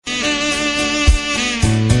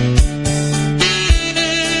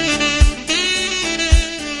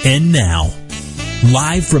And now,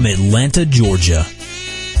 live from Atlanta, Georgia,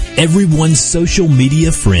 everyone's social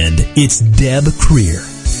media friend, it's Deb Creer.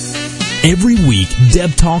 Every week, Deb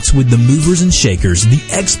talks with the movers and shakers, the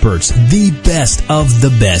experts, the best of the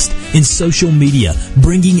best in social media,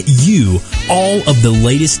 bringing you all of the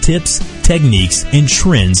latest tips, techniques, and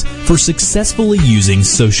trends for successfully using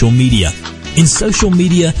social media. In social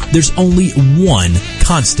media, there's only one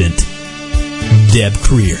constant: Deb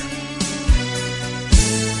Creer.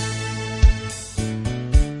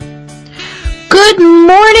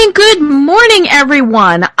 Good morning,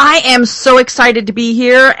 everyone. I am so excited to be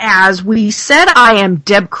here. As we said, I am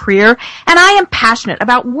Deb Creer, and I am passionate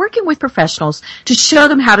about working with professionals to show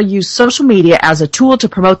them how to use social media as a tool to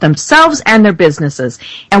promote themselves and their businesses.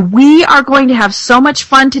 And we are going to have so much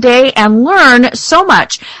fun today and learn so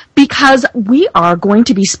much because we are going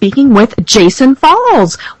to be speaking with Jason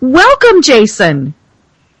Falls. Welcome, Jason.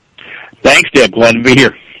 Thanks, Deb. Glad to be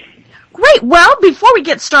here. Great. Well, before we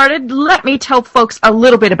get started, let me tell folks a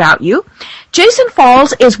little bit about you. Jason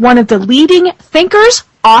Falls is one of the leading thinkers,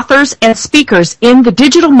 authors, and speakers in the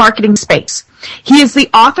digital marketing space. He is the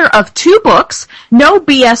author of 2 books, No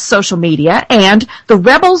BS Social Media and The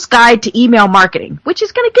Rebel's Guide to Email Marketing, which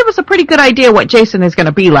is going to give us a pretty good idea what Jason is going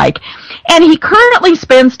to be like. And he currently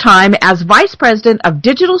spends time as Vice President of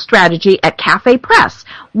Digital Strategy at Cafe Press,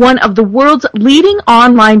 one of the world's leading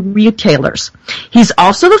online retailers. He's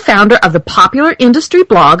also the founder of the popular industry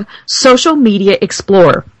blog, Social Media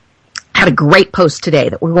Explorer. Had a great post today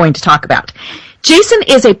that we're going to talk about. Jason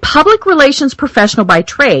is a public relations professional by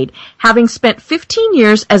trade, having spent 15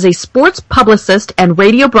 years as a sports publicist and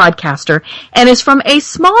radio broadcaster, and is from a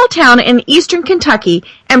small town in eastern Kentucky,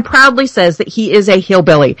 and proudly says that he is a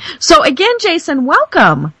hillbilly. So again, Jason,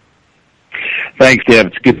 welcome. Thanks, Deb.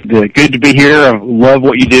 It's good to be here. I love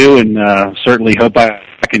what you do, and certainly hope I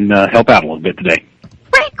can help out a little bit today.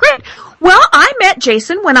 Great. Well, I met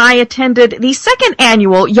Jason when I attended the second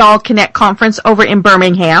annual Y'all Connect conference over in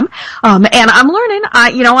Birmingham. And I'm learning,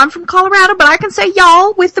 I'm from Colorado, but I can say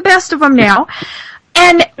y'all with the best of them now.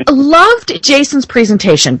 And loved Jason's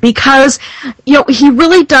presentation because, he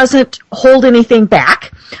really doesn't hold anything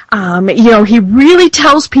back. He really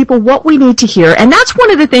tells people what we need to hear. And that's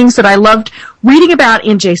one of the things that I loved reading about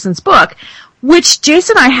in Jason's book, which,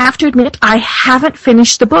 Jason, I have to admit, I haven't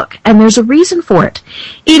finished the book, and there's a reason for it.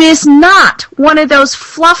 It is not one of those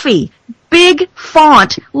fluffy, big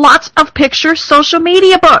font, lots of picture social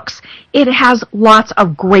media books. It has lots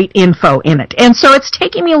of great info in it. And so it's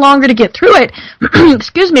taking me longer to get through it,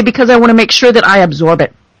 excuse me, because I want to make sure that I absorb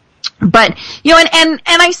it. But, and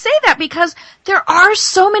I say that because there are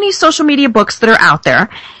so many social media books that are out there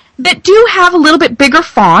that do have a little bit bigger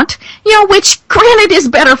font, which granted is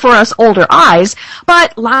better for us older eyes,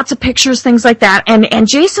 but lots of pictures, things like that. And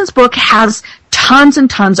Jason's book has tons and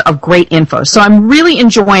tons of great info. So I'm really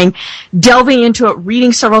enjoying delving into it,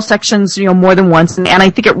 reading several sections, more than once. And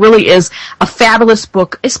I think it really is a fabulous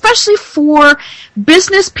book, especially for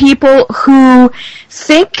business people who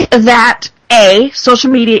think that A,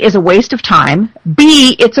 social media is a waste of time,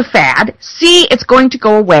 B, it's a fad, C, it's going to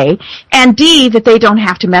go away, and D, that they don't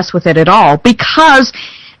have to mess with it at all because,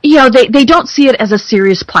 they don't see it as a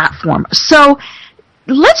serious platform. So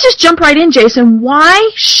let's just jump right in, Jason.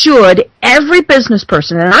 Why should every business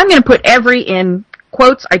person, and I'm going to put every in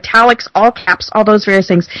quotes, italics, all caps, all those various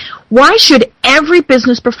things, why should every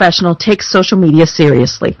business professional take social media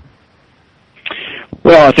seriously?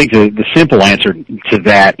 Well, I think the simple answer to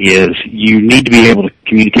that is you need to be able to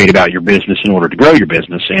communicate about your business in order to grow your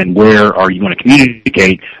business. And where are you going to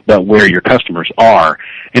communicate, but where your customers are?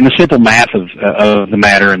 And the simple math of the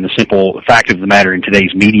matter and the simple fact of the matter in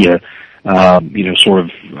today's media,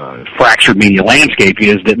 fractured media landscape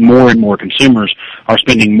is that more and more consumers are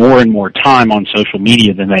spending more and more time on social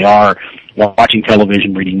media than they are watching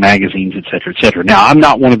television, reading magazines, et cetera, et cetera. Now, I'm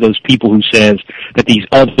not one of those people who says that these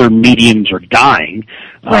other mediums are dying.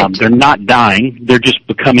 Right. They're not dying. They're just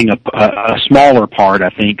becoming a smaller part,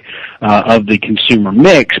 I think, of the consumer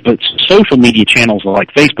mix. But social media channels like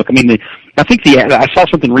Facebook, I saw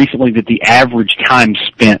something recently that the average time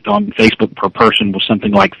spent on Facebook per person was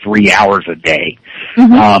something like 3 hours a day.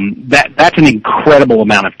 Mm-hmm. That's an incredible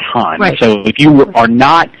amount of time. Right. So if you are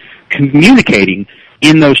not communicating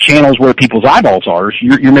in those channels where people's eyeballs are,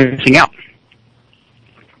 you're missing out.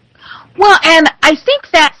 Well, and I think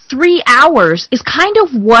that 3 hours is kind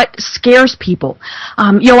of what scares people.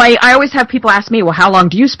 I always have people ask me, well, how long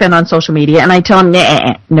do you spend on social media? And I tell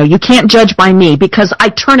them, no, you can't judge by me because I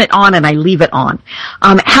turn it on and I leave it on.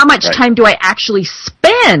 How much time do I actually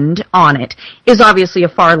spend on it is obviously a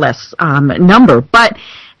far less number. But,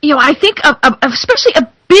 I think especially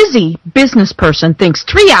a busy business person thinks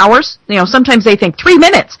 3 hours, sometimes they think 3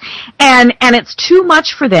 minutes, and it's too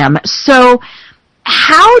much for them. So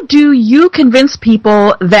how do you convince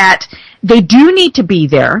people that they do need to be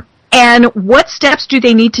there? And what steps do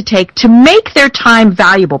they need to take to make their time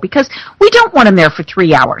valuable? Because we don't want them there for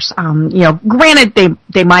 3 hours. Granted,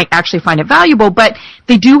 they might actually find it valuable, but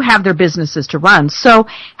they do have their businesses to run. So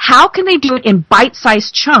how can they do it in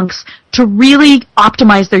bite-sized chunks to really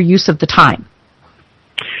optimize their use of the time?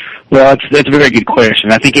 Well, that's a very good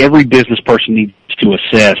question. I think every business person needs to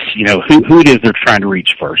assess, who it is they're trying to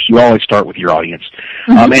reach first. You always start with your audience,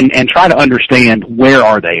 and try to understand where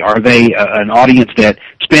are they. Are they an audience that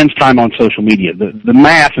spends time on social media? The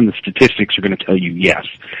math and the statistics are going to tell you yes.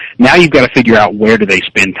 Now you've got to figure out where do they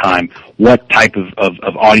spend time. What type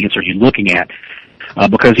of audience are you looking at?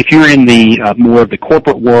 Because if you're in the more of the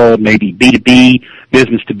corporate world, maybe B2B,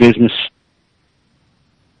 business to business.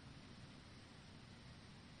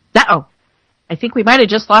 Uh-oh. I think we might have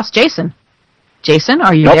just lost Jason. Jason,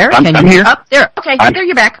 are you nope, there? I'm here. Up there. Okay, there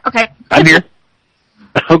you're back. Okay. I'm here.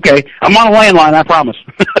 Okay. I'm on a landline, I promise.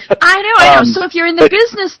 I know. So if you're in the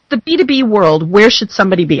business, the B2B world, where should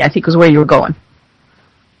somebody be? I think was where you were going.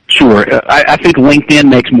 Sure. I think LinkedIn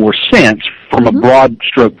makes more sense from a broad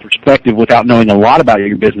stroke perspective without knowing a lot about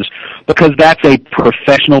your business, because that's a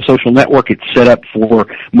professional social network. It's set up for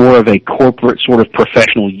more of a corporate sort of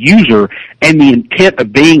professional user, and the intent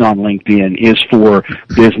of being on LinkedIn is for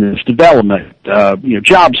business development,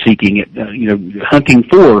 job seeking, hunting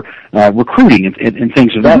for recruiting and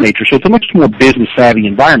things of that nature. So it's a much more business savvy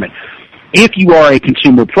environment. If you are a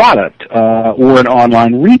consumer product or an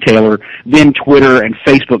online retailer, then Twitter and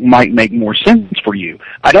Facebook might make more sense for you.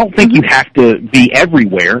 I don't think you have to be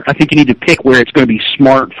everywhere. I think you need to pick where it's going to be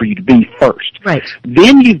smart for you to be first. Right.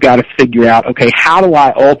 Then you've got to figure out, okay, how do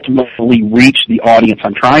I ultimately reach the audience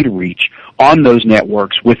I'm trying to reach on those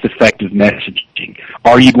networks with effective messaging?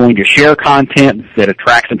 Are you going to share content that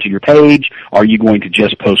attracts them to your page? Are you going to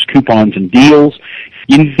just post coupons and deals?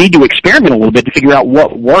 You need to experiment a little bit to figure out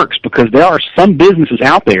what works, because there are some businesses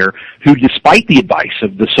out there who, despite the advice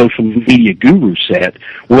of the social media guru set,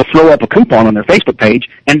 will throw up a coupon on their Facebook page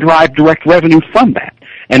and drive direct revenue from that.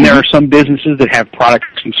 And there are some businesses that have products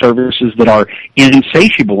and services that are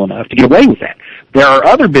insatiable enough to get away with that. There are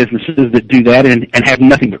other businesses that do that and have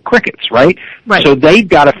nothing but crickets, right? So they've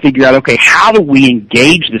got to figure out, okay, how do we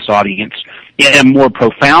engage this audience in a more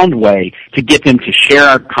profound way to get them to share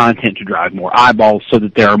our content to drive more eyeballs so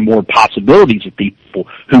that there are more possibilities of people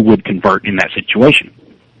who would convert in that situation.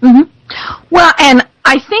 Well, and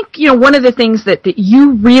I think, one of the things that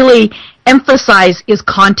you really emphasize is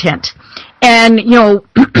content. And,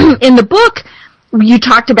 in the book, you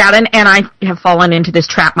talked about, and I have fallen into this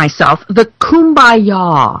trap myself, the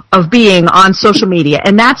kumbaya of being on social media.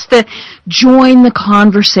 And that's the join the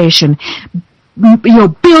conversation,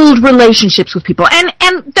 build relationships with people. And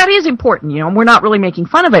that is important, and we're not really making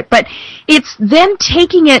fun of it, but it's then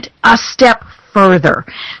taking it a step further.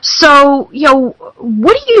 So,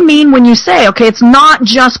 what do you mean when you say, okay, it's not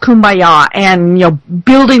just kumbaya and,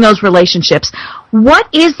 building those relationships? What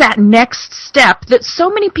is that next step that so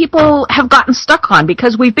many people have gotten stuck on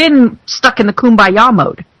because we've been stuck in the kumbaya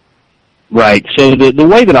mode? Right. So the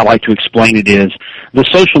way that I like to explain it is the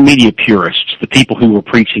social media purists, the people who were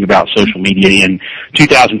preaching about social media in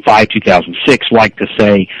 2005, 2006, like to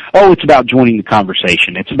say, oh, it's about joining the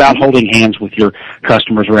conversation. It's about holding hands with your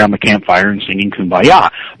customers around the campfire and singing Kumbaya.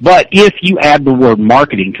 But if you add the word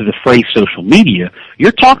marketing to the phrase social media,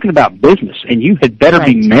 you're talking about business, and you had better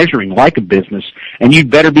be measuring like a business, and you'd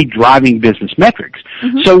better be driving business metrics.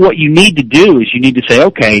 So what you need to do is you need to say,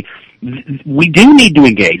 okay, we do need to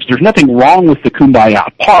engage. There's nothing wrong with the kumbaya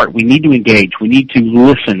part. We need to engage. We need to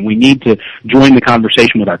listen. We need to join the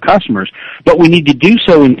conversation with our customers. But we need to do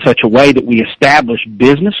so in such a way that we establish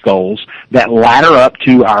business goals that ladder up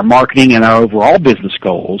to our marketing and our overall business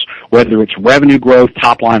goals, whether it's revenue growth,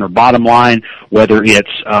 top line or bottom line, whether it's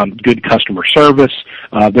good customer service.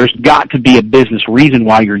 There's got to be a business reason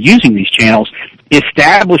why you're using these channels.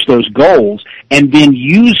 Establish those goals and then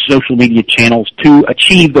use social media channels to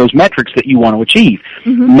achieve those metrics that you want to achieve.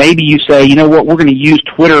 Maybe you say, you know what, we're going to use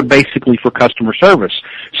Twitter basically for customer service.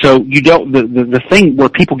 So you don't, the thing where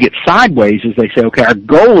people get sideways is they say, okay, our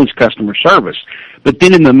goal is customer service. But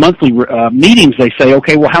then in the monthly meetings, they say,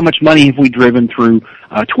 okay, well, how much money have we driven through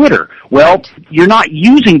Twitter? Well, you're not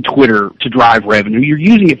using Twitter to drive revenue. You're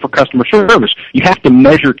using it for customer service. You have to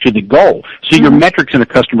measure to the goal. So your metrics in a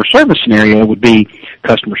customer service scenario would be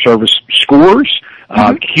customer service scores,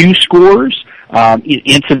 Q scores,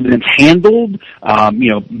 incidents handled,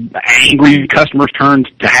 angry customers turned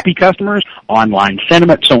to happy customers, online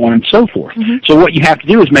sentiment, so on and so forth. Mm-hmm. So what you have to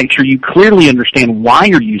do is make sure you clearly understand why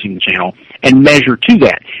you're using the channel and measure to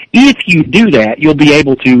that. If you do that, you'll be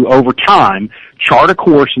able to, over time, chart a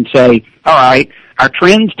course and say, all right, our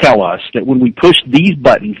trends tell us that when we push these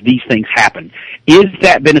buttons, these things happen. Is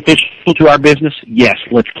that beneficial to our business? Yes,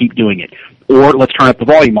 let's keep doing it. Or let's turn up the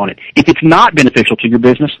volume on it. If it's not beneficial to your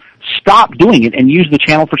business, stop doing it and use the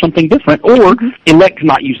channel for something different, or elect to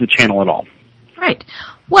not use the channel at all. Right.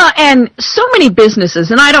 Well, and so many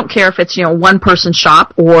businesses, and I don't care if it's, one person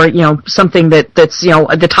shop or, something that's,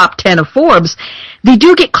 the top 10 of Forbes, they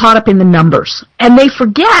do get caught up in the numbers. And they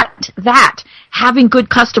forget that having good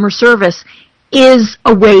customer service is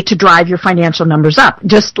a way to drive your financial numbers up.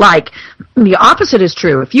 Just like the opposite is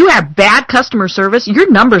true. If you have bad customer service, your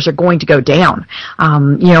numbers are going to go down.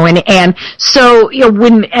 And so,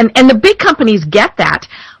 when the big companies get that,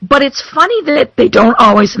 but it's funny that they don't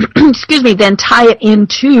always, then tie it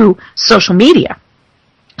into social media.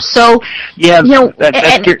 So,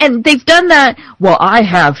 and they've done that. Well, I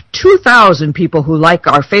have 2,000 people who like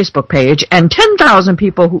our Facebook page and 10,000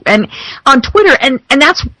 people who, and on Twitter, and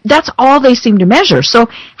that's all they seem to measure. So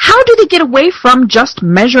how do they get away from just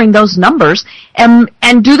measuring those numbers, and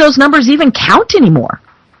do those numbers even count anymore?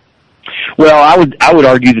 Well, I would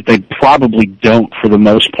argue that they probably don't for the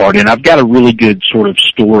most part, and I've got a really good sort of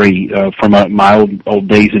story from my old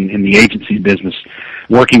days in the agency business,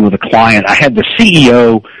 working with a client. I had the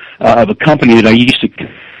CEO of a company that I used to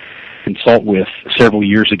consult with several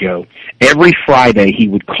years ago. Every Friday he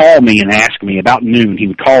would call me and ask me, about noon, he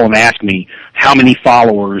would call and ask me how many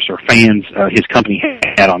followers or fans his company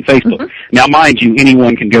had on Facebook. Mm-hmm. Now, mind you,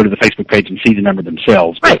 anyone can go to the Facebook page and see the number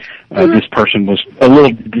themselves, but this person was a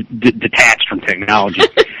little detached from technology.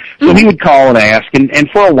 So he would call and ask, and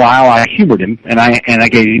for a while I humored him, and I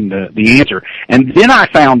gave him the answer. And then I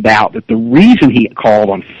found out that the reason he called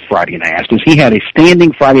on Friday and asked is he had a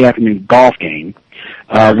standing Friday afternoon golf game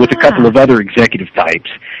with a couple of other executive types,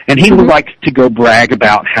 and he would like to go brag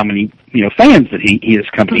about how many fans that his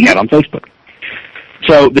company had on Facebook.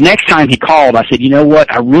 So the next time he called, I said, you know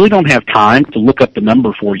what, I really don't have time to look up the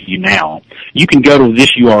number for you now. You can go to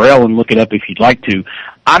this URL and look it up if you'd like to.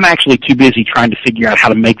 I'm actually too busy trying to figure out how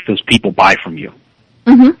to make those people buy from you.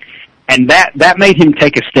 Mm-hmm. And that made him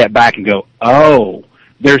take a step back and go, oh,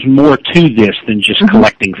 there's more to this than just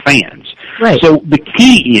collecting fans. Right. So the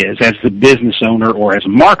key is, as the business owner or as a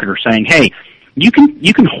marketer, saying, hey, you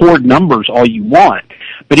can hoard numbers all you want,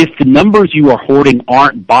 but if the numbers you are hoarding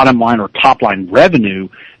aren't bottom line or top line revenue,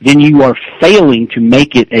 then you are failing to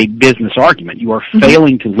make it a business argument. You are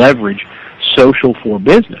failing to leverage social for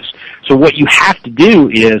business. So what you have to do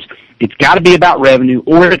is, it's got to be about revenue,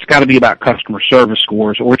 or it's got to be about customer service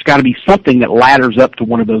scores, or it's got to be something that ladders up to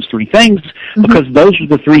one of those three things, because those are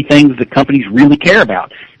the three things that companies really care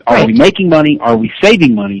about. Are we making money, are we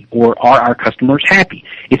saving money, or are our customers happy?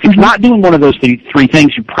 If it's not doing one of those three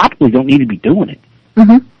things, you probably don't need to be doing it.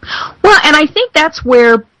 Well, and I think that's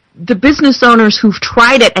where the business owners who've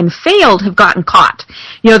tried it and failed have gotten caught.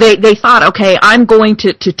 They thought, okay, I'm going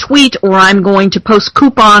to tweet, or I'm going to post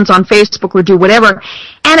coupons on Facebook or do whatever,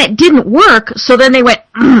 and it didn't work, so then they went,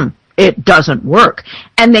 it doesn't work.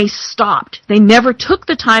 And they stopped. They never took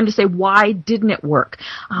the time to say, why didn't it work?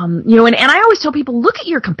 And I always tell people, look at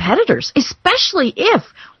your competitors, especially if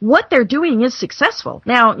what they're doing is successful.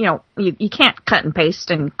 Now, you can't cut and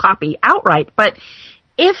paste and copy outright, but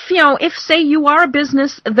if say you are a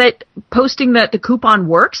business that posting the coupon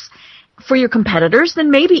works for your competitors,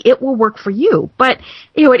 then maybe it will work for you. But,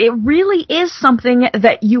 it really is something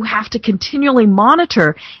that you have to continually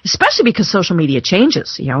monitor, especially because social media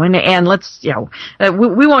changes, and let's,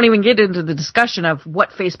 we won't even get into the discussion of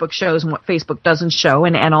what Facebook shows and what Facebook doesn't show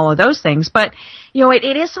and all of those things. But,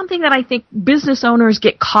 it is something that I think business owners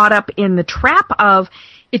get caught up in the trap of,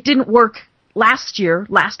 it didn't work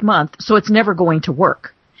last month, so it's never going to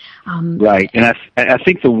work. Right, and I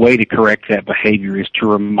think the way to correct that behavior is to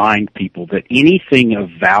remind people that anything of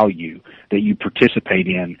value that you participate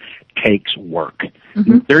in takes work.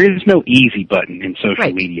 There is no easy button in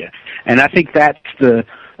social media, and I think that's the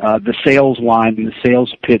sales line and the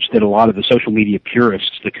sales pitch that a lot of the social media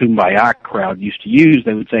purists, the Kumbaya crowd, used to use.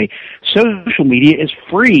 They would say, social media is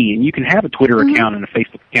free, and you can have a Twitter account and a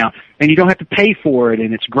Facebook account, and you don't have to pay for it,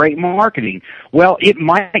 and it's great marketing. Well, it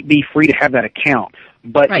might be free to have that account,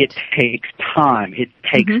 but it takes time. It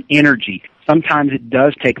takes energy. Sometimes it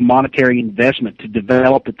does take monetary investment to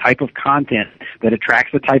develop the type of content that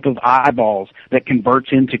attracts the type of eyeballs that converts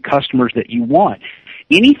into customers that you want.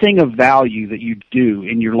 anything of value that you do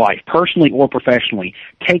in your life, personally or professionally,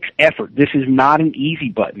 takes effort. This is not an easy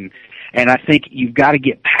button. And I think you've got to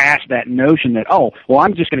get past that notion that, oh, well,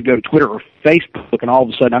 I'm just going to go to Twitter or Facebook and all of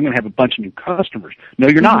a sudden I'm going to have a bunch of new customers. No,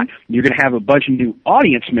 you're not. You're going to have a bunch of new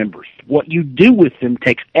audience members. What you do with them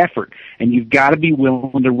takes effort, and you've got to be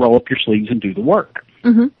willing to roll up your sleeves and do the work.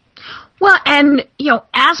 Mm-hmm. Well, and,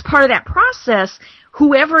 as part of that process,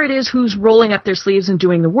 whoever it is who's rolling up their sleeves and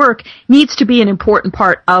doing the work needs to be an important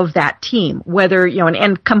part of that team, whether,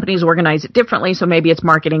 and companies organize it differently, so maybe it's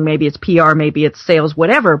marketing, maybe it's PR, maybe it's sales,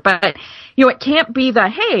 whatever, but, it can't be the,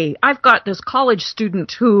 hey, I've got this college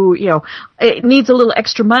student who, it needs a little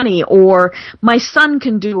extra money, or my son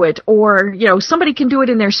can do it, or, somebody can do it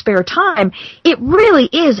in their spare time. It really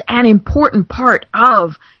is an important part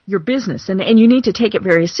of your business, and you need to take it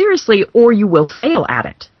very seriously, or you will fail at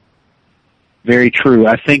it. Very true.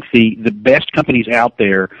 I think the best companies out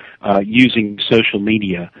there using social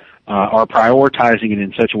media are prioritizing it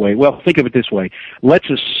in such a way. Well, think of it this way. Let's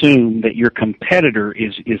assume that your competitor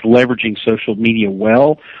is leveraging social media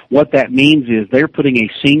well. What that means is they're putting a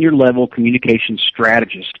senior level communications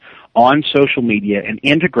strategist on social media and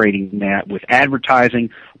integrating that with advertising,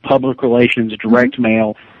 public relations, direct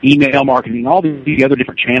mail, email marketing, all the other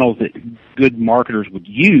different channels that good marketers would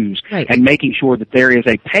use, right, and making sure that there is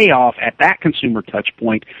a payoff at that consumer touch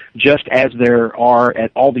point just as there are at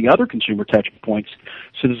all the other consumer touch points,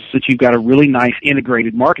 so that you've got a really nice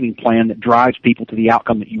integrated marketing plan that drives people to the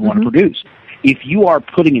outcome that you want to produce. If you are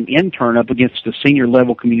putting an intern up against a senior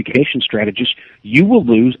level communication strategist, you will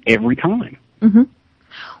lose every time. Mm-hmm.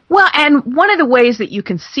 Well, and one of the ways that you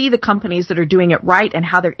can see the companies that are doing it right and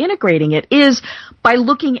how they're integrating it is by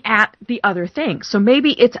looking at the other things. So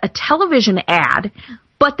maybe it's a television ad,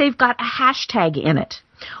 but they've got a hashtag in it.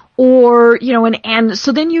 Or, and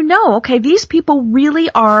so then okay, these people really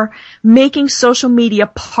are making social media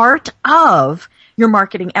part of your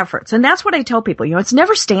marketing efforts. And that's what I tell people, it's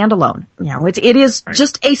never standalone. It is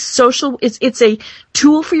just a social, it's a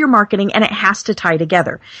tool for your marketing, and it has to tie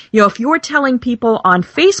together. If you're telling people on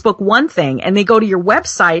Facebook one thing and they go to your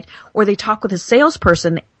website or they talk with a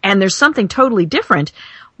salesperson and there's something totally different,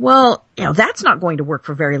 well, that's not going to work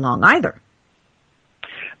for very long either.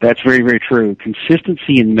 That's very, very true.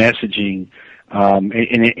 Consistency in messaging,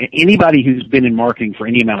 and anybody who's been in marketing for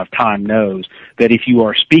any amount of time knows that if you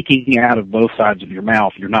are speaking out of both sides of your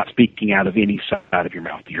mouth, you're not speaking out of any side of your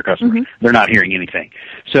mouth to your customers. Mm-hmm. They're not hearing anything.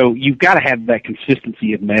 So you've got to have that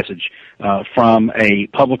consistency of message from a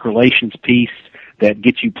public relations piece that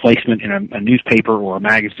gets you placement in a newspaper or a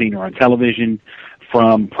magazine or on television,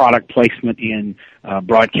 from product placement in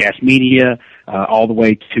broadcast media, all the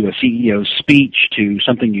way to a CEO's speech, to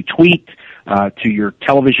something you tweet, to your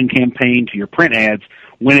television campaign, to your print ads.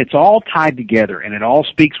 When it's all tied together and it all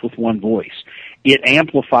speaks with one voice, it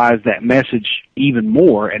amplifies that message even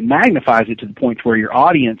more and magnifies it to the point where your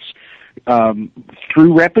audience,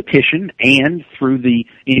 through repetition and through the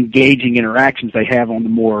engaging interactions they have on the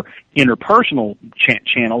more interpersonal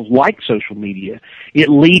channels like social media, it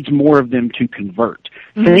leads more of them to convert.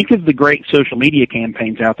 Mm-hmm. Think of the great social media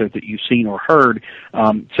campaigns out there that you've seen or heard.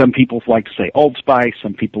 Some people like to say Old Spice,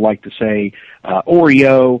 some people like to say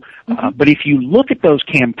Oreo, but if you look at those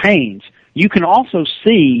campaigns, you can also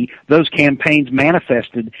see those campaigns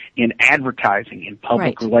manifested in advertising, in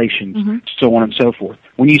public relations, so on and so forth.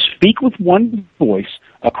 When you speak with one voice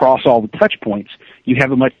across all the touch points, you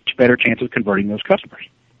have a much better chance of converting those customers.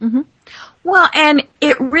 Mm-hmm. Well, and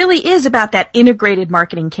it really is about that integrated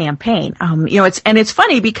marketing campaign. It's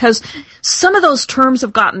funny because some of those terms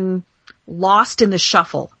have gotten lost in the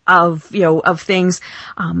shuffle of things,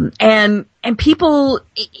 and people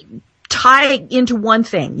tie into one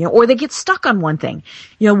thing, or they get stuck on one thing.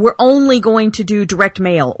 We're only going to do direct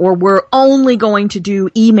mail, or we're only going to do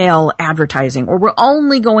email advertising, or we're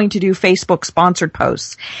only going to do Facebook sponsored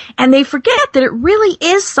posts. And they forget that it really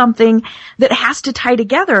is something that has to tie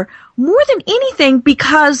together more than anything,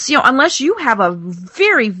 because, unless you have a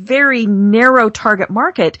very, very narrow target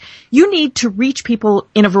market, you need to reach people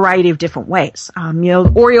in a variety of different ways.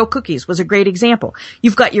 Oreo cookies was a great example.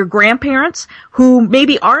 You've got your grandparents who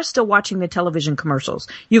maybe are still watching the television commercials.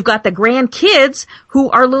 You've got the grandkids who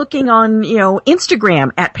are looking on,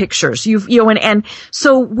 Instagram at pictures. And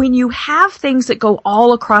so when you have things that go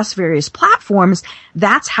all across various platforms,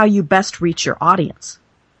 that's how you best reach your audience.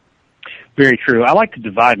 Very true. I like to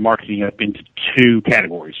divide marketing up into two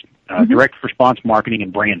categories, direct response marketing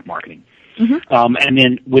and brand marketing. And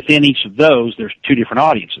then within each of those, there's two different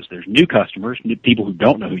audiences. There's new customers, people who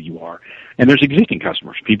don't know who you are, and there's existing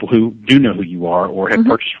customers, people who do know who you are or have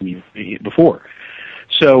purchased from you before.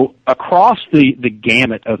 So across the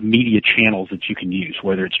gamut of media channels that you can use,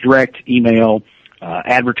 whether it's direct, email,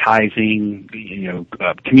 advertising,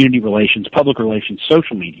 community relations, public relations,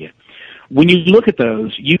 social media, when you look at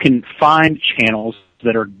those, you can find channels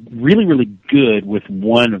that are really, really good with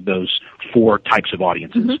one of those four types of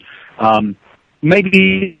audiences. Mm-hmm.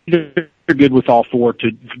 Maybe they're good with all four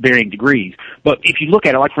to varying degrees. But if you look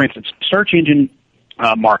at it, like for instance, search engine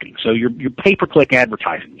marketing, so your pay-per-click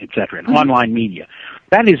advertising, et cetera, and online media,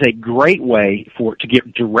 that is a great way to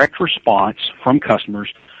get direct response from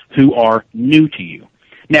customers who are new to you.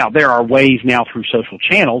 Now, there are ways now through social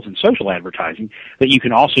channels and social advertising that you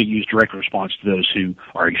can also use direct response to those who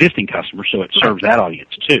are existing customers, so it serves that audience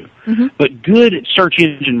too. Mm-hmm. But good search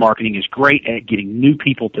engine marketing is great at getting new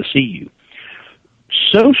people to see you.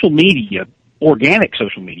 Social media, organic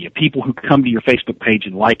social media, people who come to your Facebook page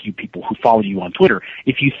and like you, people who follow you on Twitter,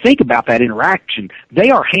 if you think about that interaction, they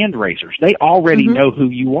are hand raisers. They already know who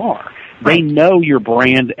you are. They know your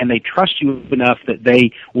brand, and they trust you enough that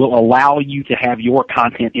they will allow you to have your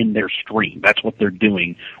content in their stream. That's what they're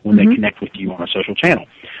doing when they connect with you on a social channel.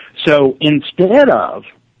 So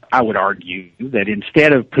I would argue that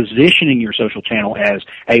instead of positioning your social channel as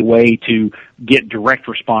a way to get direct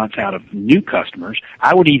response out of new customers,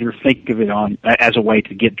 I would either think of it as a way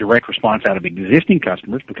to get direct response out of existing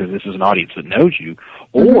customers, because this is an audience that knows you,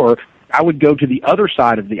 or I would go to the other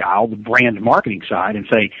side of the aisle, the brand marketing side, and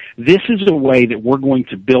say, this is a way that we're going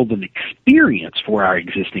to build an experience for our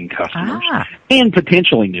existing customers and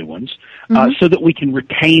potentially new ones, so that we can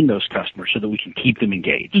retain those customers, so that we can keep them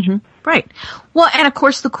engaged. Right. Well, and of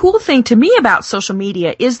course, the cool thing to me about social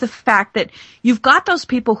media is the fact that you've got those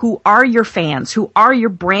people who are your fans, who are your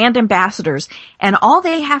brand ambassadors, and all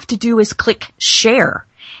they have to do is click share.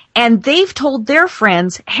 And they've told their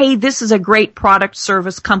friends, hey, this is a great product,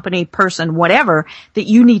 service, company, person, whatever, that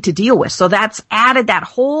you need to deal with. So that's added that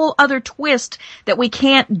whole other twist that we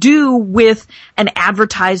can't do with an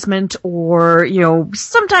advertisement, or,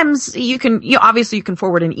 sometimes obviously you can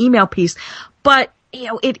forward an email piece, but,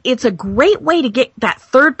 it's a great way to get that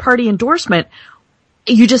third party endorsement.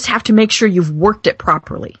 You just have to make sure you've worked it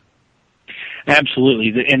properly.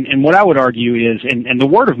 Absolutely. And what I would argue is, and the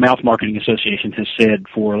Word of Mouth Marketing Association has said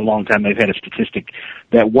for a long time, they've had a statistic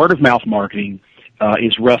that word of mouth marketing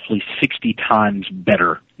is roughly 60 times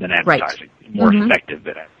better than advertising, more effective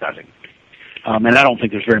than advertising. And I don't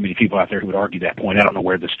think there's very many people out there who would argue that point. I don't know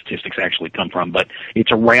where the statistics actually come from, but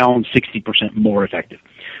it's around 60% more effective.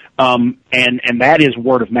 And that is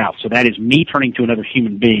word of mouth. So that is me turning to another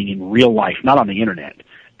human being in real life, not on the internet,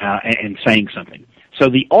 and saying something. So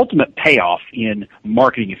the ultimate payoff in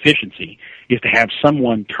marketing efficiency is to have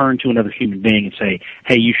someone turn to another human being and say,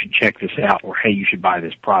 hey, you should check this out, or hey, you should buy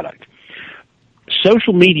this product.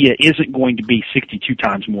 Social media isn't going to be 62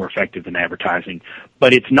 times more effective than advertising,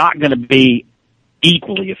 but it's not going to be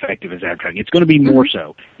equally effective as advertising. It's going to be more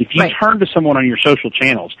so. If you turn to someone on your social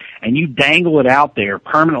channels and you dangle it out there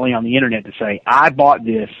permanently on the internet to say, I bought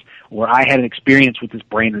this, or I had an experience with this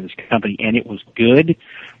brand or this company and it was good,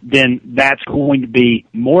 then that's going to be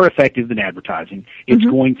more effective than advertising. It's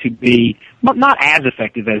going to be not as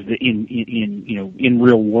effective as the in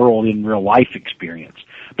real world, in real life experience,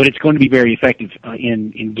 but it's going to be very effective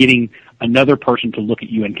in getting another person to look at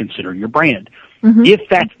you and consider your brand. If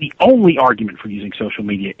that's the only argument for using social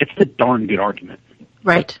media, it's a darn good argument.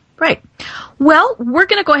 Right. Well, we're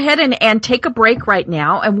going to go ahead and take a break right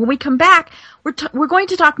now, and when we come back, we're going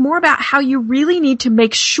to talk more about how you really need to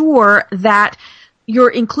make sure that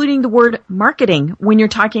you're including the word marketing when you're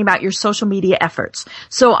talking about your social media efforts.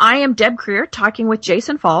 So I am Deb Creer talking with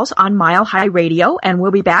Jason Falls on Mile High Radio, and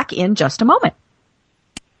we'll be back in just a moment.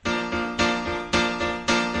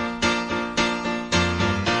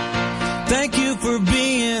 Thank you for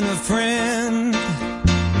being a friend.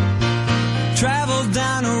 Travel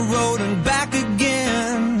down a road and back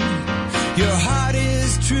again. Your heart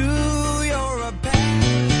is true, you're a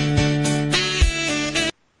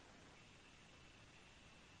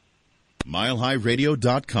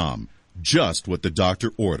MileHighRadio.com. Just what the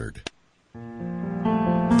doctor ordered.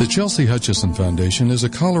 The Chelsea Hutchison Foundation is a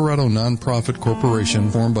Colorado nonprofit corporation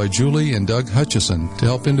formed by Julie and Doug Hutchison to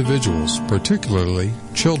help individuals, particularly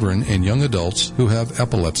children and young adults who have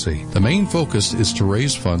epilepsy. The main focus is to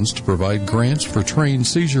raise funds to provide grants for trained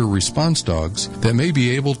seizure response dogs that may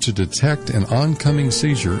be able to detect an oncoming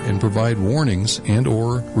seizure and provide warnings and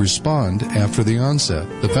or respond after the onset.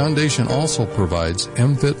 The foundation also provides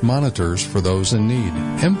MFit monitors for those in need.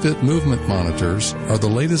 MFit movement monitors are the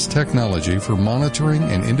latest technology for monitoring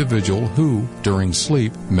and individual who, during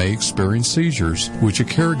sleep, may experience seizures, which a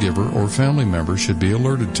caregiver or family member should be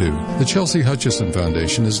alerted to. The Chelsea Hutchison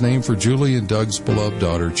Foundation is named for Julie and Doug's beloved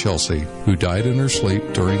daughter, Chelsea, who died in her sleep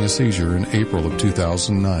during a seizure in April of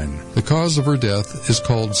 2009. The cause of her death is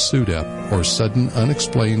called SUDEP, or Sudden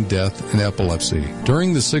Unexplained Death in Epilepsy.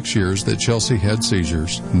 During the 6 years that Chelsea had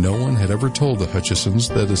seizures, no one had ever told the Hutchisons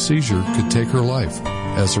that a seizure could take her life.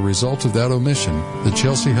 As a result of that omission, the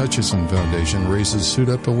Chelsea Hutchison Foundation raises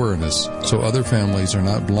SUDEP awareness so other families are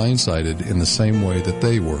not blindsided in the same way that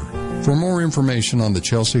they were. For more information on the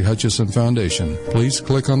Chelsea Hutchison Foundation, please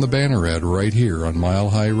click on the banner ad right here on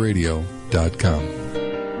milehighradio.com.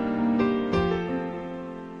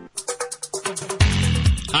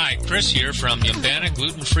 Hi, Chris here from Yumbana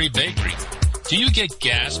Gluten-Free Bakery. Do you get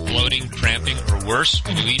gas, bloating, cramping, or worse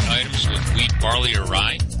when you eat items with wheat, barley, or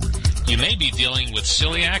rye? You may be dealing with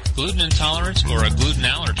celiac, gluten intolerance, or a gluten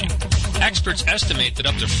allergy. Experts estimate that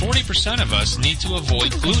up to 40% of us need to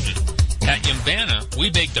avoid gluten. At Yumbana,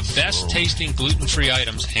 we bake the best-tasting gluten-free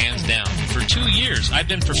items hands down. For 2 years, I've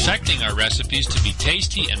been perfecting our recipes to be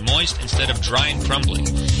tasty and moist instead of dry and crumbly.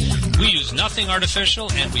 We use nothing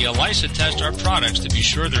artificial, and we ELISA test our products to be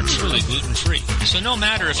sure they're truly gluten-free. So no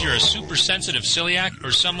matter if you're a super-sensitive celiac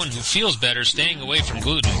or someone who feels better staying away from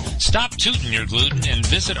gluten, stop tooting your gluten and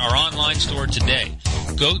visit our online store today.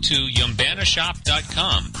 Go to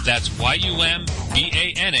YumbanaShop.com. That's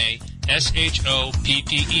YUMBANASHOPPE.com.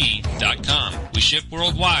 We ship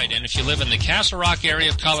worldwide, and if you live in the Castle Rock area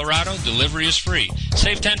of Colorado, delivery is free.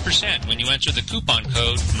 Save 10% when you enter the coupon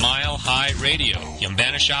code MileHighRadio.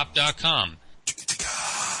 YumbanaShop.com.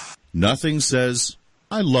 Nothing says,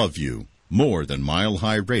 I love you, more than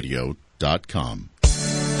MileHighRadio.com.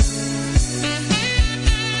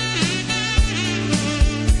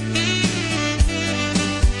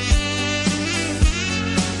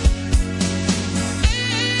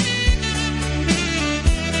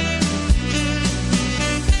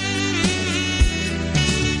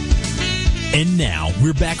 And now,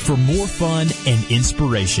 we're back for more fun and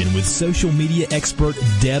inspiration with social media expert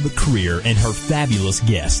Deb Creer and her fabulous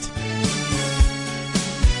guest.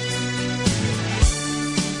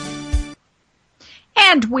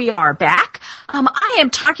 And we are back. I am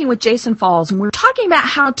talking with Jason Falls, and we're talking about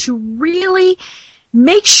how to really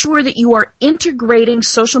make sure that you are integrating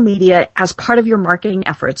social media as part of your marketing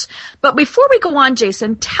efforts. But before we go on,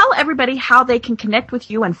 Jason, tell everybody how they can connect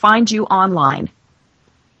with you and find you online.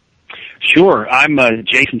 Sure. I'm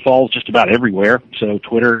Jason Falls just about everywhere. So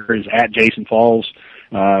Twitter is at Jason Falls,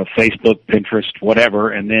 Facebook, Pinterest,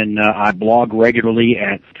 whatever. And then I blog regularly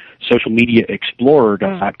at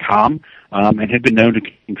socialmediaexplorer.com and have been known to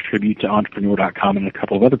contribute to entrepreneur.com and a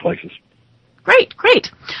couple of other places. Great,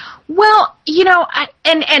 great. Well, you know,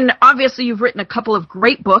 and obviously you've written a couple of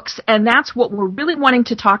great books, and that's what we're really wanting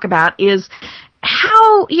to talk about is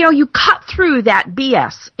how, you know, you cut through that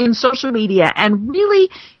BS in social media and really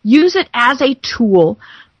use it as a tool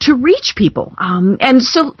to reach people. And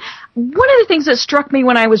so one of the things that struck me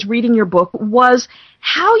when I was reading your book was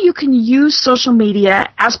how you can use social media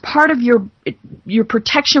as part of your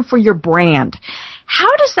protection for your brand. How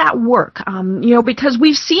does that work? You know, because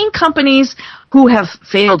we've seen companies who have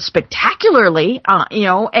failed spectacularly, you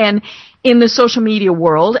know, and in the social media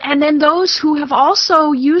world, and then those who have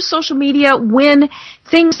also used social media when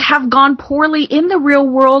things have gone poorly in the real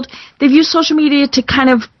world. They've used social media to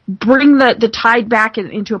kind of bring the tide back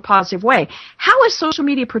into a positive way. How is social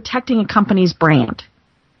media protecting a company's brand?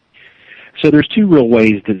 So there's two real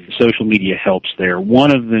ways that social media helps there.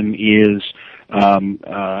 One of them is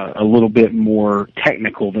a little bit more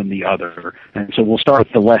technical than the other. And so we'll start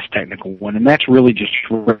with the less technical one, and that's really just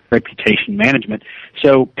reputation management.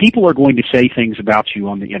 So people are going to say things about you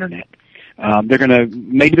on the internet. Maybe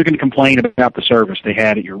they're going to complain about the service they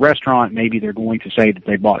had at your restaurant. Maybe they're going to say that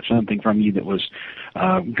they bought something from you that was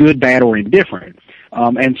good, bad, or indifferent.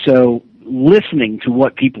 And so listening to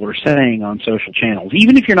what people are saying on social channels,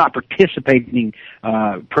 even if you're not participating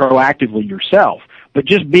proactively yourself, but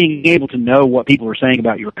just being able to know what people are saying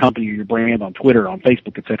about your company or your brand on Twitter, on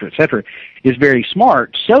Facebook, et cetera, is very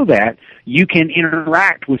smart so that you can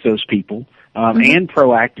interact with those people and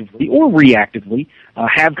proactively or reactively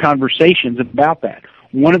have conversations about that.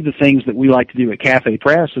 One of the things that we like to do at Cafe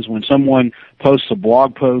Press is when someone posts a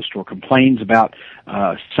blog post or complains about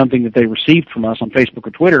something that they received from us on Facebook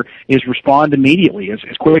or Twitter is respond immediately as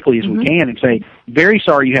quickly as we can and say, very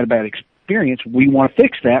sorry you had a bad experience. We want to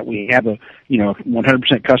fix that. We have a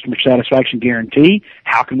 100% customer satisfaction guarantee.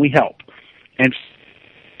 How can we help? And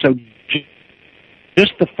so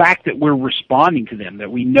just the fact that we're responding to them,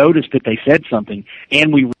 that we noticed that they said something,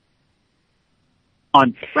 and we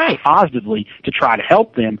positively to try to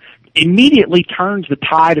help them, immediately turns the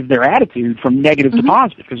tide of their attitude from negative to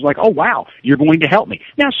positive. Because like, oh wow, you're going to help me.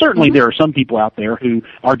 Now certainly there are some people out there who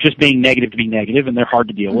are just being negative to be negative, and they're hard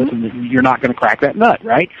to deal with, and you're not going to crack that nut,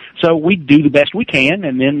 right? So we do the best we can,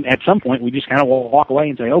 and then at some point we just kind of walk away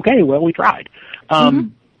and say, okay, well, we tried.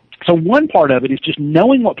 So one part of it is just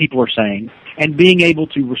knowing what people are saying and being able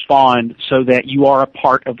to respond so that you are a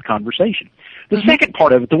part of the conversation. The second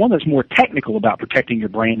part of it, the one that's more technical about protecting your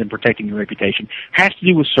brand and protecting your reputation, has to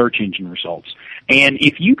do with search engine results. And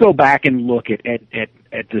if you go back and look at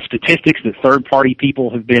the statistics that third-party people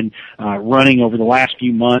have been running over the last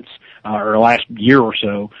few months, or last year or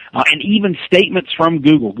so, and even statements from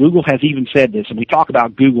Google. Google has even said this, and we talk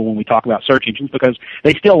about Google when we talk about search engines because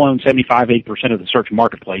they still own 75-80% of the search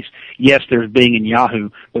marketplace. Yes, there's Bing and Yahoo,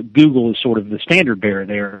 but Google is sort of the standard bearer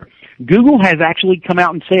there. Google has actually come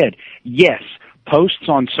out and said, yes, posts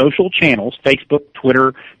on social channels, Facebook,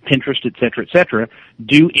 Twitter, Pinterest, et cetera,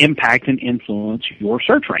 do impact and influence your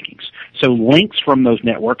search rankings. So links from those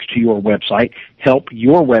networks to your website help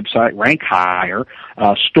your website rank higher.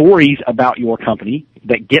 Stories about your company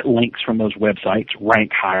that get links from those websites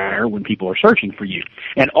rank higher when people are searching for you.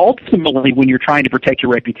 And ultimately, when you're trying to protect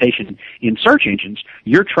your reputation in search engines,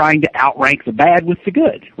 you're trying to outrank the bad with the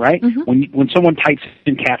good, right? When someone types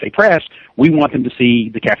in Cafe Press, we want them to see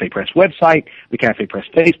the Cafe Press website, the Cafe Press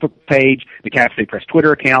Facebook page, the Cafe Press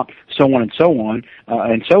Twitter account, so on and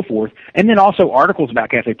so forth. And then also articles about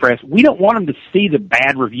Cafe Press. We don't want them to see the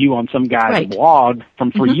bad review on some guy's blog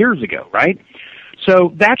from 3 years ago, right?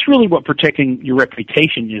 So that's really what protecting your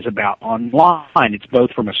reputation is about online. It's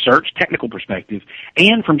both from a search technical perspective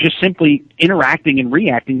and from just simply interacting and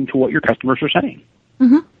reacting to what your customers are saying.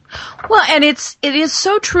 Well, and it is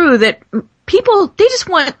so true that people, they just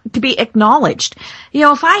want to be acknowledged. You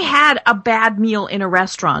know, if I had a bad meal in a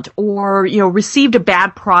restaurant or, you know, received a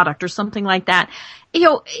bad product or something like that, you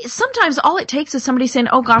know, sometimes all it takes is somebody saying,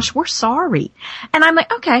 oh gosh, we're sorry. And I'm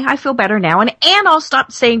like, okay, I feel better now. And I'll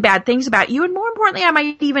stop saying bad things about you. And more importantly, I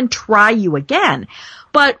might even try you again.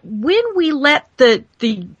 But when we let the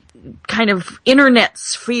kind of internet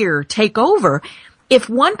sphere take over, if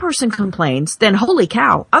one person complains, then holy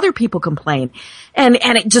cow, other people complain. And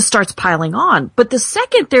it just starts piling on. But the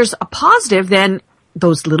second there's a positive, then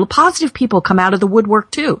those little positive people come out of the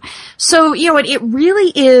woodwork too. So, you know, it really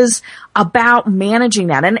is about managing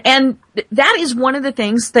that. And that is one of the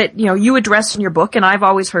things that, you know, you address in your book, and I've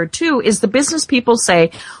always heard too, is the business people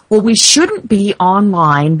say, well, we shouldn't be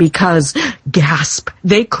online because, gasp,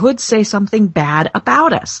 they could say something bad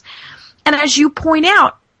about us. And as you point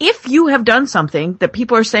out, if you have done something that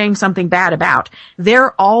people are saying something bad about,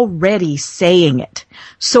 they're already saying it.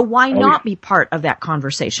 So why not be part of that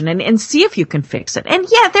conversation and see if you can fix it? And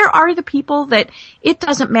yeah, there are the people that it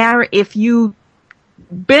doesn't matter if you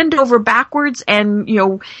bend over backwards and, you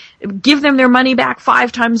know, give them their money back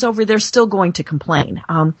 5 times over, they're still going to complain.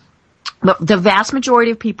 But the vast majority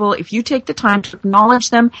of people, if you take the time to acknowledge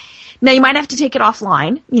them, now you might have to take it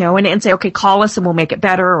offline, you know, and say, okay, call us and we'll make it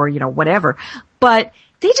better, or, you know, whatever. But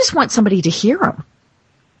they just want somebody to hear them.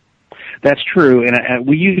 That's true, and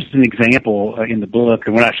we used an example in the book,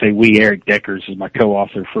 and when I say we, Eric Deckers is my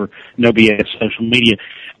co-author for No BS Social Media,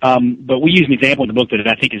 but we use an example in the book that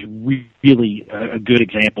I think is really a good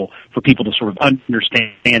example for people to sort of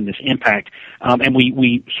understand this impact, and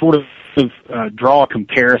we sort of draw a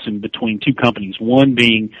comparison between two companies, one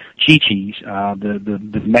being Chi-Chi's,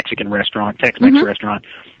 the Mexican restaurant, Tex-Mex restaurant,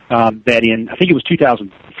 that in, I think it was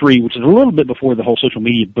 2003, which is a little bit before the whole social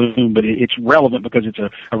media boom, but it's relevant because it's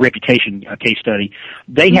a reputation case study.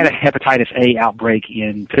 They had a hepatitis A outbreak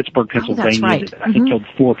in Pittsburgh, Pennsylvania that I think killed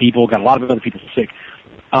 4 people, got a lot of other people sick.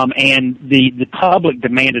 And the public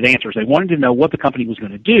demanded answers. They wanted to know what the company was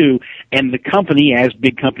going to do, and the company, as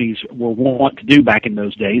big companies were wont to do back in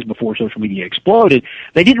those days before social media exploded,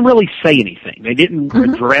 they didn't really say anything. They didn't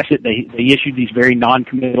address it. They issued these very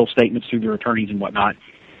non-committal statements through their attorneys and whatnot.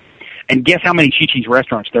 And guess how many Chi-Chi's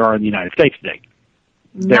restaurants there are in the United States today?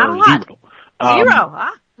 There are 0. Zero,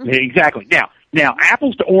 huh? Exactly. Now,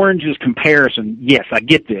 apples to oranges comparison, yes, I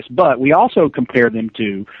get this, but we also compare them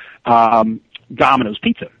to Domino's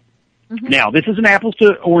Pizza. Now, this is an apples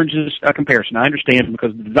to oranges comparison. I understand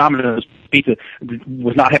because the Domino's Pizza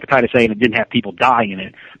was not hepatitis A and it didn't have people die in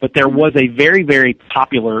it. But there was a very, very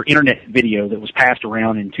popular internet video that was passed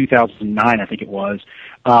around in 2009, I think it was,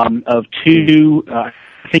 of 2,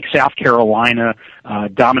 I think South Carolina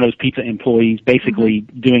Domino's Pizza employees basically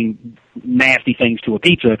doing nasty things to a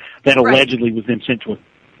pizza that allegedly was then sent to a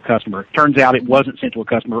customer. Turns out it wasn't sent to a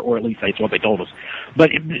customer, or at least that's what they told us.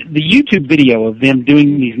 But the YouTube video of them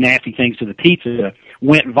doing these nasty things to the pizza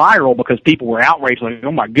went viral because people were outraged, like,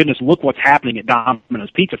 oh my goodness, look what's happening at Domino's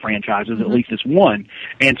Pizza franchises, at least this one.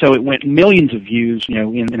 And so it went millions of views,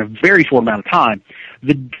 in a very short amount of time.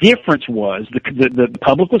 The difference was the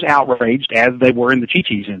public was outraged, as they were in the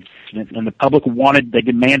Chi-Chi's incident, and the public they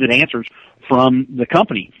demanded answers from the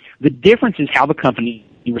company. The difference is how the company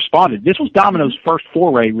responded. This was Domino's first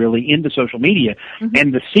foray, really, into social media,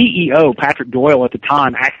 and the CEO, Patrick Doyle, at the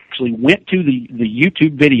time, actually went to the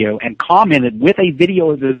YouTube video and commented with a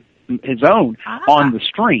video of his own on the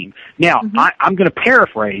stream. Now, I'm going to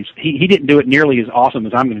paraphrase. He didn't do it nearly as awesome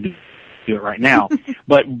as I'm going to do it right now.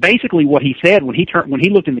 But basically what he said when he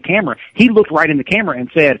looked in the camera, he looked right in the camera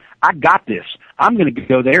and said, I got this. I'm going to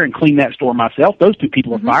go there and clean that store myself. Those 2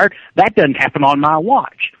 people are fired. That doesn't happen on my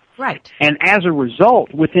watch. Right. And as a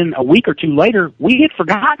result, within a week or two later, we had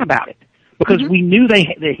forgotten about it because we knew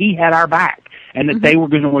that he had our back and that they were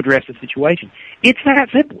going to address the situation. It's that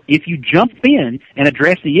simple. If you jump in and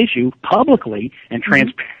address the issue publicly and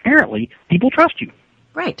transparently, people trust you.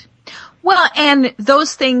 Right. Well, and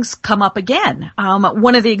those things come up again.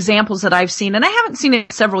 One of the examples that I've seen, and I haven't seen it in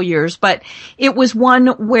several years, but it was one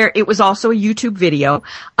where it was also a YouTube video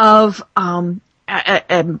of an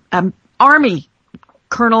Army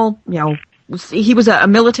colonel, he was a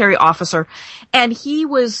military officer, and he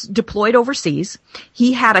was deployed overseas.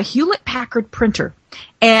 He had a Hewlett-Packard printer,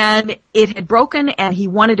 and it had broken, and he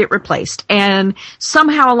wanted it replaced. And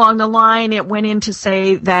somehow along the line, it went in to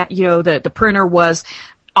say that, the printer was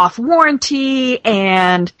off warranty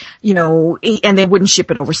and, and they wouldn't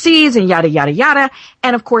ship it overseas and yada, yada, yada.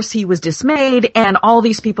 And of course he was dismayed, and all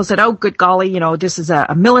these people said, oh, good golly, this is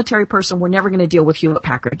a military person. We're never going to deal with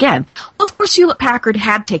Hewlett-Packard again. Well, of course, Hewlett-Packard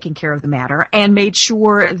had taken care of the matter and made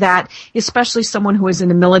sure that especially someone who is in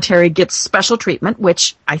the military gets special treatment,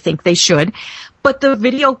 which I think they should. But the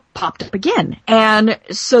video popped up again. And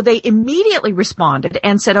so they immediately responded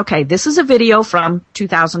and said, okay, this is a video from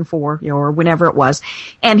 2004, or whenever it was.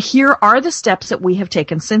 And here are the steps that we have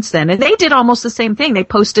taken since then. And they did almost the same thing. They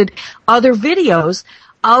posted other videos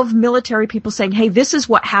of military people saying, hey, this is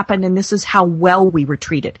what happened and this is how well we were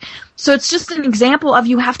treated. So it's just an example of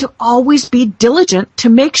you have to always be diligent to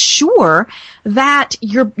make sure that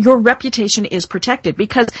your reputation is protected.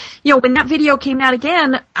 Because, when that video came out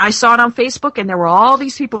again, I saw it on Facebook and there were all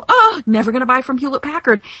these people, never going to buy from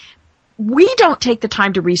Hewlett-Packard. We don't take the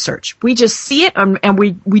time to research. We just see it and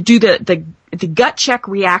we do the gut check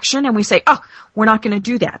reaction and we say, we're not going to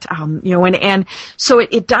do that. And so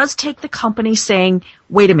it does take the company saying,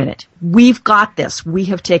 wait a minute, we've got this. We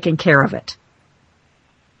have taken care of it.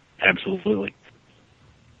 Absolutely.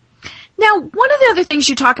 Now, one of the other things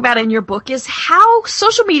you talk about in your book is how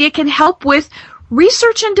social media can help with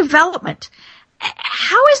research and development.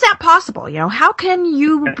 How is that possible? How can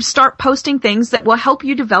you start posting things that will help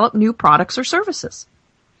you develop new products or services?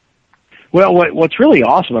 Well, what's really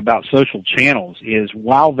awesome about social channels is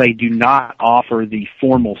while they do not offer the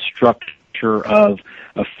formal structure of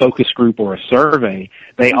a focus group or a survey,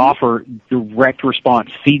 they offer direct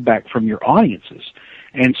response feedback from your audiences.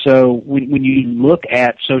 And so when you look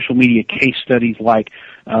at social media case studies like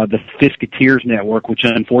the Fiskateers Network, which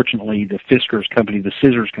unfortunately the Fiskars company, the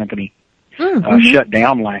scissors company, shut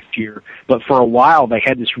down last year. But for a while, they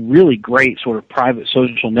had this really great sort of private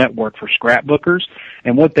social network for scrapbookers.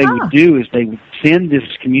 And what they would do is they would send this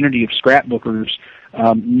community of scrapbookers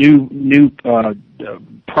new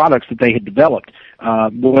products that they had developed,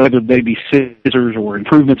 whether they be scissors or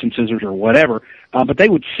improvements in scissors or whatever. But they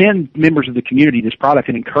would send members of the community this product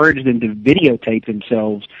and encourage them to videotape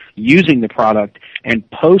themselves using the product and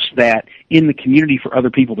post that in the community for other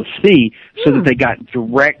people to see so that they got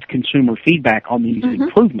direct consumer feedback on these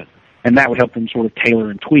improvements. And that would help them sort of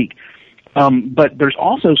tailor and tweak. But there's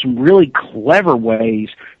also some really clever ways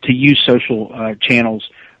to use social channels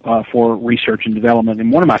for research and development.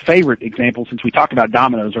 And one of my favorite examples, since we talked about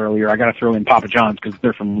Domino's earlier, I got to throw in Papa John's because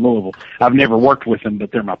they're from Louisville. I've never worked with them,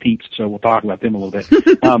 but they're my peeps, so we'll talk about them a little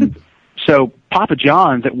bit. So Papa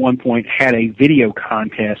John's at one point had a video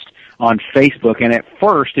contest on Facebook, and at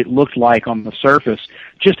first it looked like on the surface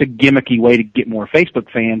just a gimmicky way to get more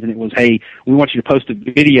Facebook fans, and it was, hey, we want you to post a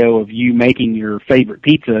video of you making your favorite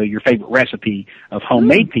pizza, your favorite recipe of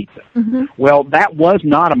homemade pizza. Well, that was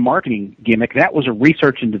not a marketing gimmick. That was a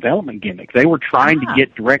research and development gimmick. They were trying to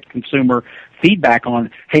get direct consumer feedback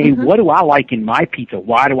on, hey, what do I like in my pizza?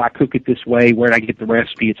 Why do I cook it this way? Where did I get the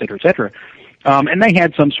recipe, et cetera, et cetera. And they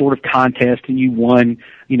had some sort of contest, and you won,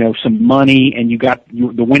 some money, and you got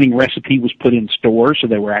the winning recipe was put in stores, so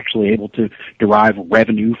they were actually able to derive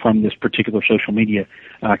revenue from this particular social media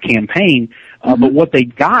campaign. But what they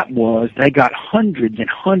got was they got hundreds and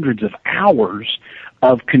hundreds of hours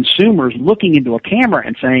of consumers looking into a camera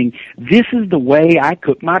and saying, this is the way I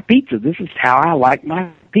cook my pizza. This is how I like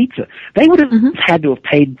my pizza. They would have had to have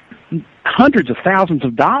paid hundreds of thousands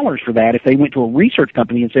of dollars for that if they went to a research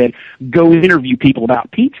company and said, go interview people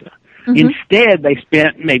about pizza. Instead, they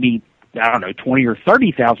spent maybe, I don't know, $20,000 or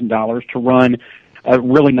 $30,000 to run a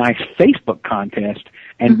really nice Facebook contest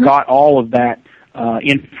and got all of that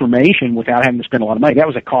information without having to spend a lot of money. That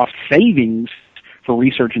was a cost savings for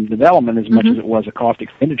research and development as much as it was a cost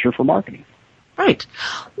expenditure for marketing. Right.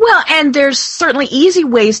 Well, and there's certainly easy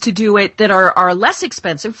ways to do it that are less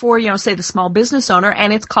expensive for, say the small business owner,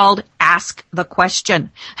 and it's called ask the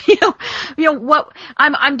question. What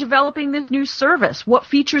I'm developing this new service. What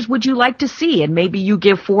features would you like to see? And maybe you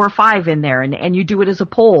give 4 or 5 in there and you do it as a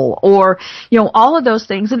poll or, all of those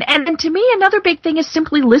things. And to me, another big thing is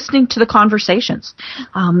simply listening to the conversations.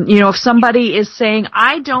 If somebody is saying,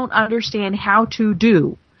 I don't understand how to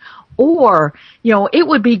do, or, it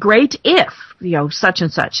would be great if, such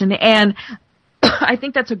and such. And I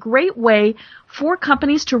think that's a great way for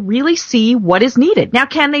companies to really see what is needed. Now,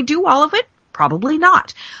 can they do all of it? Probably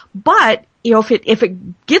not. But, if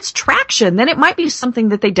it gets traction, then it might be something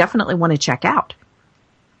that they definitely want to check out.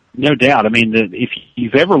 No doubt. I mean, if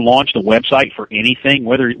you've ever launched a website for anything,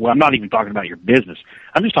 I'm not even talking about your business.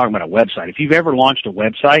 I'm just talking about a website. If you've ever launched a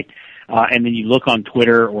website, and then you look on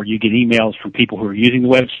Twitter or you get emails from people who are using the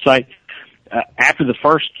website, after the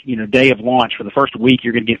first, day of launch, for the first week,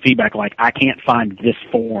 you're going to get feedback like, I can't find this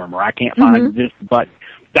form or I can't find this button.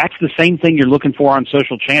 That's the same thing you're looking for on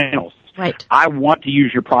social channels. Right. I want to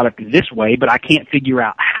use your product this way, but I can't figure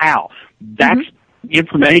out how. That's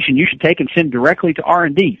information you should take and send directly to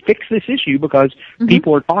R&D. Fix this issue because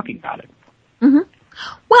people are talking about it.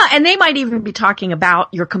 Well, and they might even be talking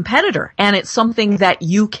about your competitor, and it's something that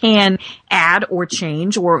you can add or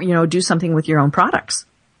change or, do something with your own products.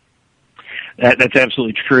 That's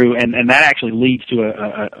absolutely true, and that actually leads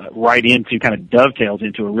to right into, kind of dovetails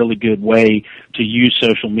into a really good way to use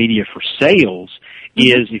social media for sales.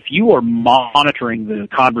 Is if you are monitoring the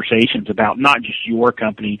conversations about not just your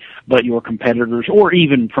company, but your competitors, or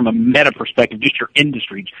even from a meta perspective, just your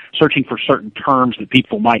industry, searching for certain terms that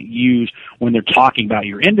people might use when they're talking about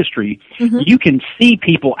your industry, you can see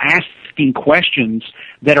people asking questions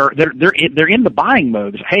that are they're in the buying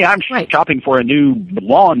mode. Hey, I'm shopping for a new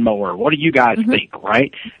lawnmower. What do you guys think,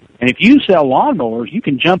 right? And if you sell lawnmowers, you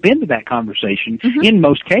can jump into that conversation in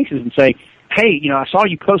most cases and say, hey, I saw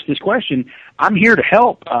you post this question. I'm here to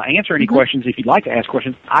help answer any questions if you'd like to ask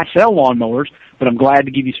questions. I sell lawnmowers, but I'm glad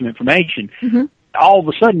to give you some information. All of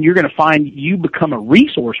a sudden, you're going to find you become a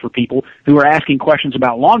resource for people who are asking questions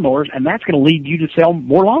about lawnmowers, and that's going to lead you to sell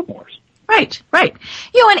more lawnmowers. Right.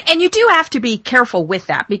 And you do have to be careful with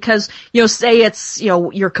that because, say it's,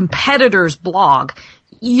 your competitor's blog.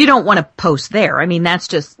 You don't want to post there. I mean, that's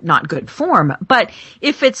just not good form. But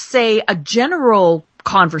if it's, say, a general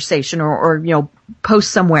conversation or post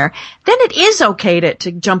somewhere, then it is okay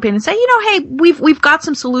to jump in and say, hey, we've got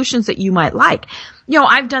some solutions that you might like.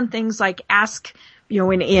 I've done things like ask,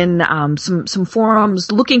 in some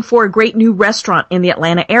forums looking for a great new restaurant in the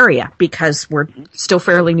Atlanta area because we're still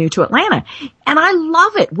fairly new to Atlanta. And I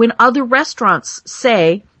love it when other restaurants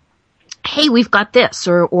say, hey, we've got this,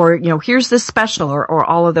 or here's this special, or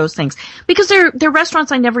all of those things. Because they're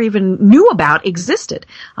restaurants I never even knew about existed.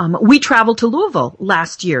 We traveled to Louisville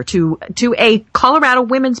last year to a Colorado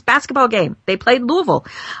women's basketball game. They played Louisville.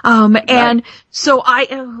 And so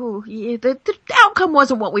the outcome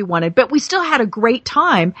wasn't what we wanted, but we still had a great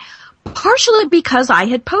time. Partially because I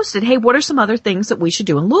had posted, hey, what are some other things that we should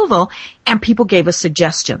do in Louisville? And people gave us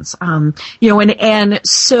suggestions. And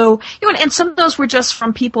so, and some of those were just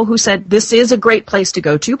from people who said, this is a great place to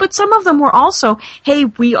go to, but some of them were also, hey,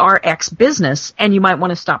 we are X business and you might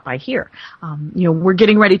want to stop by here. We're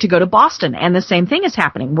getting ready to go to Boston and the same thing is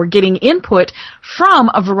happening. We're getting input from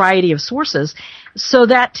a variety of sources. So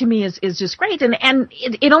that to me is just great. And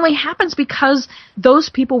it only happens because those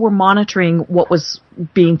people were monitoring what was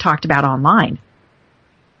being talked about online.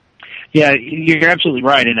 Yeah, you're absolutely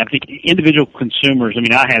right. And I think individual consumers,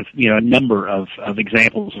 I have, a number of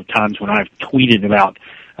examples of times when I've tweeted about,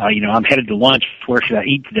 I'm headed to lunch. Where should I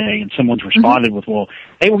eat today? And someone's responded with, well,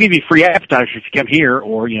 they will give you free appetizers if you come here.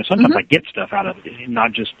 Or, sometimes I get stuff out of it,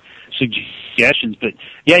 not just suggestions. But,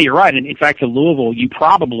 yeah, you're right. And, in fact, to Louisville, you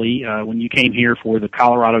probably, when you came here for the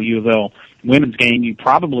Colorado U of L women's game, you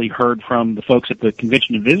probably heard from the folks at the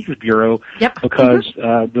Convention and Visitors Bureau because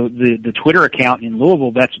the Twitter account in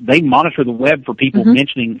Louisville, they monitor the web for people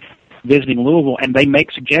visiting Louisville, and they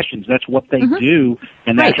make suggestions. That's what they do,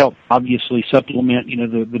 and that helps obviously supplement,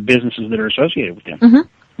 the businesses that are associated with them.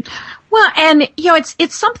 Well, and,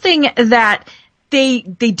 it's something that they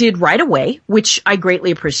did right away, which I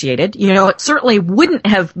greatly appreciated. You know, it certainly wouldn't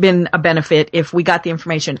have been a benefit if we got the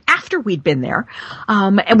information after we'd been there,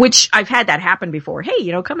 and which I've had that happen before. Hey,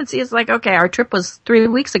 you know, come and see us. Like, okay, our trip was 3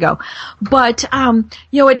 weeks ago, but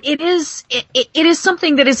you know, it is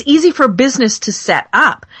something that is easy for business to set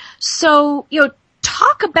up. So, you know,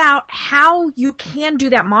 talk about how you can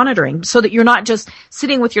do that monitoring so that you're not just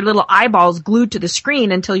sitting with your little eyeballs glued to the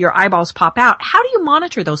screen until your eyeballs pop out. How do you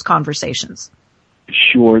monitor those conversations?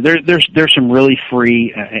 Sure. There's some really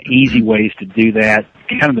free, easy ways to do that.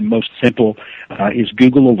 Kind of the most simple is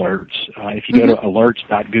Google Alerts. If you go to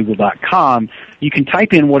alerts.google.com, you can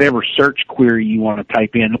type in whatever search query you want to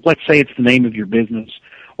type in. Let's say it's the name of your business,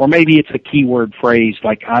 or maybe it's a keyword phrase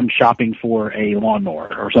like I'm shopping for a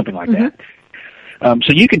lawnmower or something like that.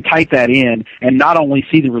 So you can type that in and not only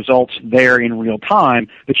see the results there in real time,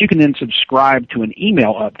 but you can then subscribe to an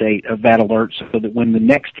email update of that alert so that when the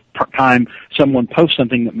next time someone posts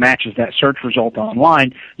something that matches that search result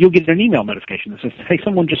online, you'll get an email notification that says, hey,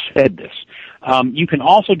 someone just said this. You can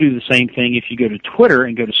also do the same thing if you go to Twitter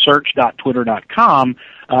and go to search.twitter.com.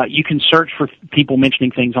 You can search for people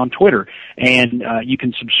mentioning things on Twitter, and you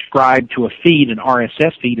can subscribe to a feed, an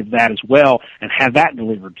RSS feed of that as well, and have that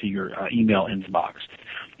delivered to your email inbox.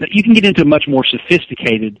 You can get into much more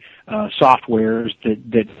sophisticated softwares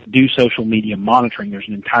that do social media monitoring. There's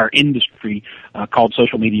an entire industry called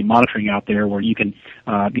social media monitoring out there where you can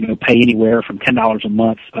pay anywhere from $10 a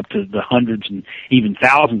month up to the hundreds and even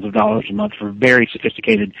thousands of dollars a month for very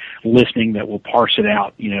sophisticated listening that will parse it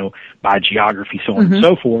out, by geography, so on and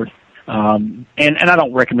so forth. And I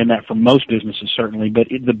don't recommend that for most businesses, certainly, but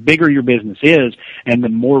the bigger your business is and the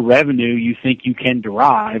more revenue you think you can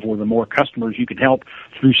derive or the more customers you can help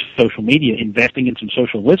through social media, investing in some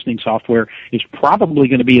social listening software is probably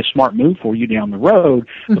going to be a smart move for you down the road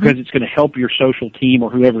because it's going to help your social team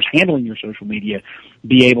or whoever's handling your social media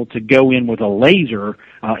be able to go in with a laser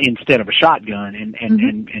instead of a shotgun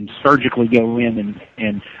and surgically go in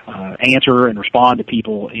and answer and respond to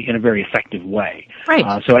people in a very effective way.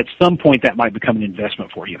 Right. So at some point that might become an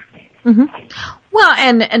investment for you. Well,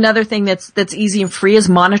 and another thing that's easy and free is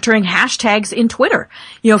monitoring hashtags in Twitter.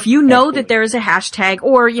 If you know that there is a hashtag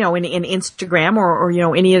or, in Instagram or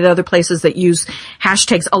any of the other places that use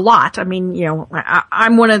hashtags a lot. I mean,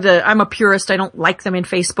 I'm a purist. I don't like them in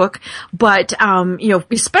Facebook, but,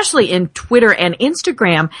 especially in Twitter and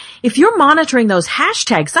Instagram, if you're monitoring those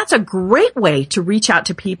hashtags, that's a great way to reach out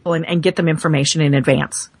to people and get them information in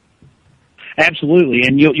advance. Absolutely,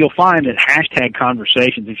 and you'll find that hashtag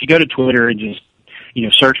conversations, if you go to Twitter and just,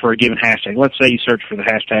 search for a given hashtag, let's say you search for the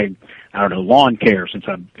hashtag, I don't know, lawn care, since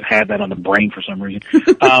I've had that on the brain for some reason,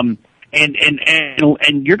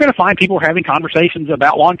 and you're going to find people having conversations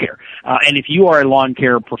about lawn care. And if you are a lawn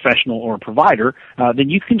care professional or provider, then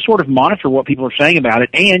you can sort of monitor what people are saying about it,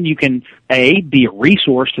 and you can, be a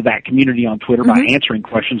resource to that community on Twitter by answering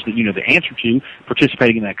questions that you know the answer to,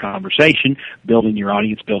 participating in that conversation, building your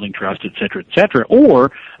audience, building trust, et cetera, et cetera.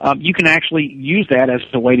 Or you can actually use that as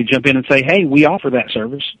a way to jump in and say, hey, we offer that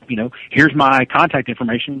service. Here's my contact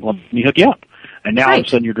information. Let me hook you up. And now all of a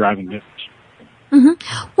sudden you're driving business.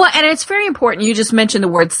 Well, and it's very important. You just mentioned the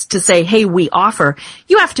words to say, hey, we offer.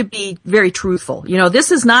 You have to be very truthful.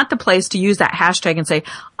 This is not the place to use that hashtag and say,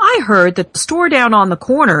 I heard that the store down on the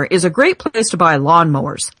corner is a great place to buy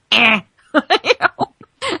lawnmowers.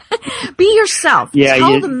 Be yourself.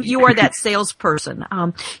 Tell them you are that salesperson.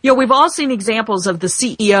 We've all seen examples of the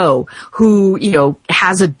CEO who,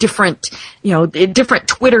 has a different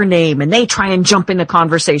Twitter name and they try and jump in the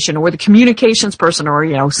conversation, or the communications person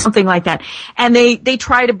or, something like that. And they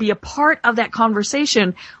try to be a part of that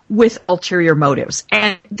conversation with ulterior motives.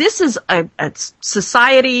 And this is a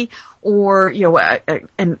society or,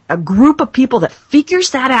 a group of people that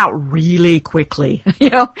figures that out really quickly,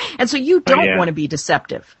 and so you don't want to be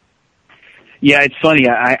deceptive. Yeah, it's funny.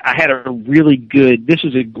 I had a really good, this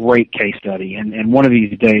is a great case study, and one of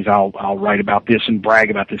these days I'll write about this and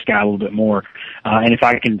brag about this guy a little bit more. And if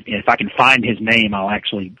I can find his name, I'll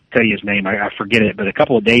actually tell you his name. I forget it, but a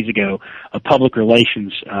couple of days ago, a public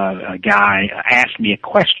relations guy asked me a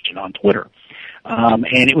question on Twitter.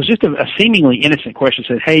 And it was just a seemingly innocent question.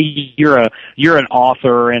 Said, hey, you're an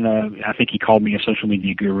author and I think he called me a social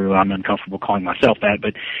media guru. I'm uncomfortable calling myself that,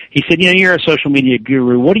 but he said, you're a social media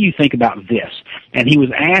guru. What do you think about this? And he was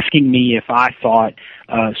asking me if I thought,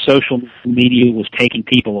 social media was taking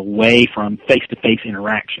people away from face-to-face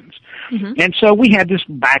interactions. And so we had this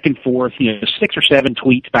back and forth, 6 or 7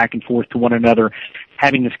 tweets back and forth to one another,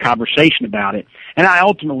 having this conversation about it. And I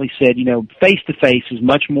ultimately said, face-to-face is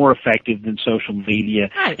much more effective than social media.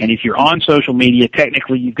 Right. And if you're on social media,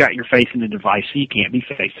 technically you've got your face in the device, so you can't be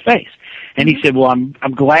face-to-face. And he said, well,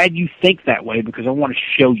 I'm glad you think that way because I want to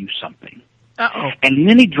show you something. Uh-oh. And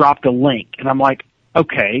then he dropped a link, and I'm like,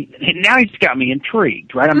 okay. And now he's got me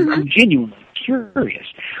intrigued, right? I'm genuinely curious.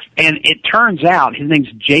 And it turns out his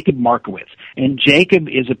name's Jacob Markowitz. And Jacob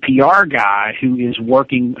is a PR guy who is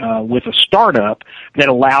working with a startup that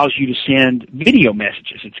allows you to send video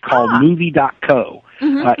messages. It's called movie.co,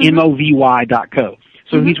 MOVY.co.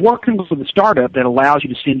 So he's working with a startup that allows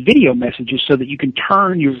you to send video messages so that you can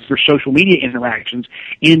turn your social media interactions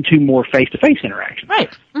into more face-to-face interactions.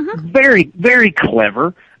 Right. Very, very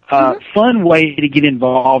clever. Fun way to get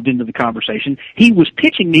involved into the conversation. He was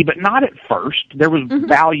pitching me, but not at first. There was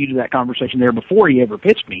value to that conversation there before he ever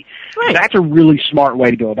pitched me. Right. That's a really smart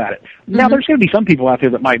way to go about it. Now, there's going to be some people out there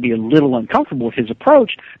that might be a little uncomfortable with his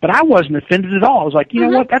approach, but I wasn't offended at all. I was like, you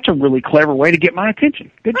know what? That's a really clever way to get my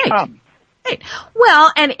attention. Good job. Right.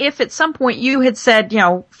 Well, and if at some point you had said,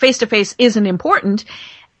 face-to-face isn't important,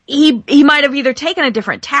 he might have either taken a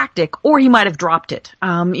different tactic or he might have dropped it.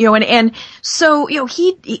 And so,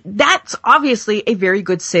 that's obviously a very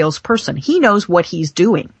good salesperson. He knows what he's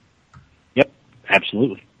doing. Yep,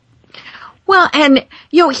 absolutely. Well, and,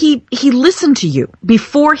 he listened to you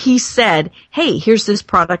before he said, hey, here's this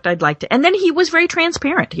product I'd like to, and then he was very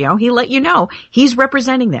transparent, he let you know he's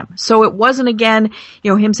representing them. So it wasn't again,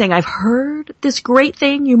 him saying, I've heard this great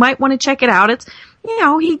thing, you might want to check it out. It's,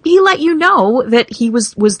 he let you know that he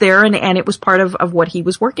was there and it was part of what he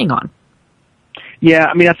was working on. Yeah,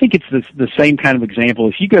 I mean, I think it's the same kind of example.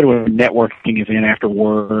 If you go to a networking event after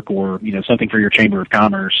work or, something for your Chamber of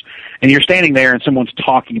Commerce, and you're standing there and someone's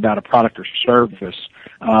talking about a product or service,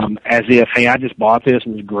 as if, hey, I just bought this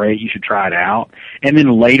and it's great, you should try it out. And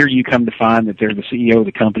then later you come to find that they're the CEO of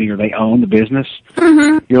the company or they own the business.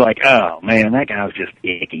 You're like, oh, man, that guy was just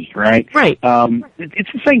icky, right? Right.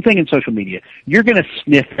 It's the same thing in social media. You're going to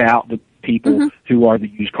sniff out the people who are the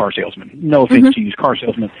used car salesmen. No offense to used car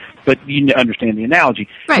salesmen, but you understand the analogy.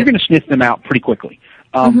 Right. You're going to sniff them out pretty quickly.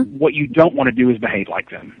 What you don't want to do is behave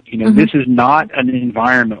like them. This is not an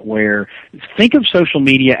environment where, think of social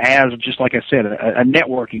media as, just like I said, a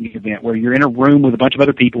networking event where you're in a room with a bunch of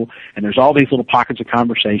other people and there's all these little pockets of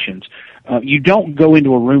conversations. You don't go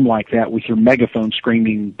into a room like that with your megaphone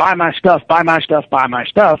screaming, buy my stuff, buy my stuff, buy my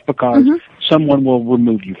stuff, because someone will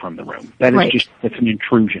remove you from the room. That is that's an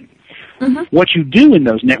intrusion. What you do in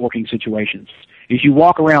those networking situations is you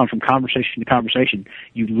walk around from conversation to conversation.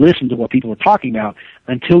 You listen to what people are talking about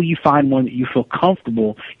until you find one that you feel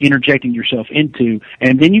comfortable interjecting yourself into,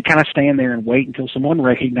 and then you kind of stand there and wait until someone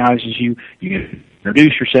recognizes you. You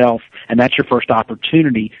introduce yourself, and that's your first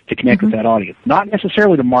opportunity to connect with that audience. Not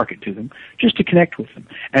necessarily to market to them, just to connect with them.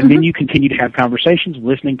 And then you continue to have conversations,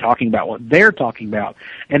 listening, talking about what they're talking about.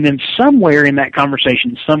 And then somewhere in that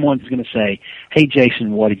conversation, someone's going to say, hey,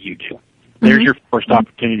 Jason, what do you do? There's your first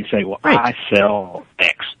opportunity to say, well, I sell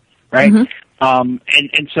X, right?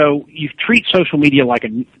 And so you treat social media like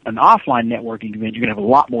an offline networking event. You're going to have a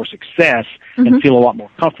lot more success and feel a lot more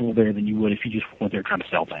comfortable there than you would if you just went there trying to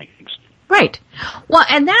sell things. Right. Well,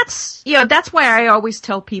 and that's why I always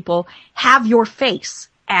tell people, have your face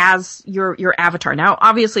as your avatar. Now,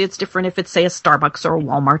 obviously it's different if it's, say, a Starbucks or a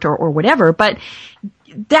Walmart or whatever, but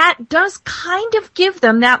that does kind of give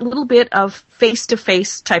them that little bit of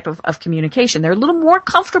face-to-face type of communication. They're a little more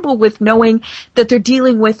comfortable with knowing that they're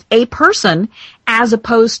dealing with a person as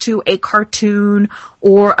opposed to a cartoon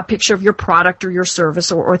or a picture of your product or your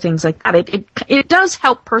service or things like that. It does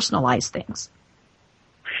help personalize things.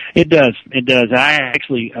 It does. It does. I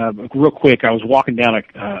actually, real quick, I was walking down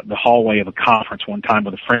the hallway of a conference one time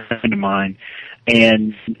with a friend of mine,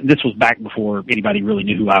 and this was back before anybody really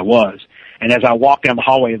knew who I was. And as I walked down the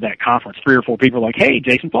hallway of that conference, 3 or 4 people were like, hey,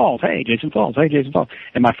 Jason Falls, hey, Jason Falls, hey, Jason Falls.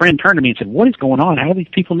 And my friend turned to me and said, what is going on? How do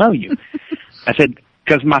these people know you? I said,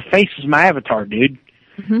 because my face is my avatar, dude.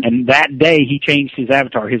 And that day he changed his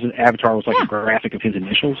avatar. His avatar was like a graphic of his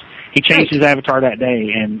initials. He changed his avatar that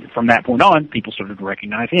day, and from that point on, people started to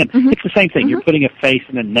recognize him. It's the same thing. You're putting a face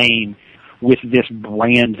and a name with this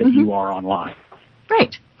brand that you are online.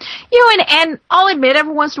 Right. And I'll admit,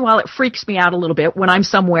 every once in a while it freaks me out a little bit when I'm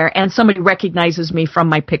somewhere and somebody recognizes me from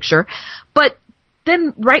my picture. But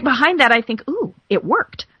then right behind that, I think, ooh, it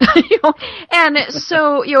worked. And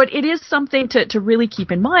so, it is something to really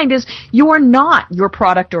keep in mind is you're not your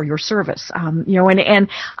product or your service. And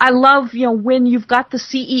I love, when you've got the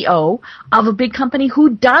CEO of a big company who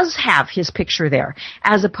does have his picture there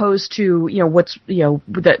as opposed to, what's,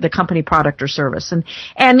 the company product or service. And,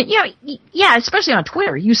 especially on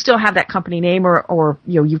Twitter, you still have that company name or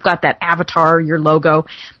you've got that avatar, your logo.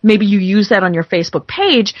 Maybe you use that on your Facebook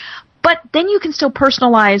page. But then you can still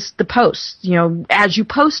personalize the post. As you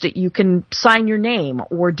post it, you can sign your name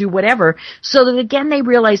or do whatever so that, again, they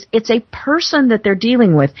realize it's a person that they're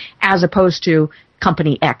dealing with as opposed to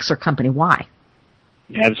company X or company Y.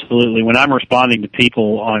 Absolutely. When I'm responding to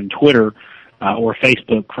people on Twitter or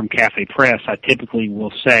Facebook from Cafe Press, I typically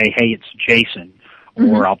will say, hey, it's Jason.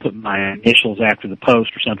 Or I'll put my initials after the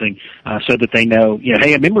post or something so that they know,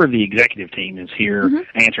 hey, a member of the executive team is here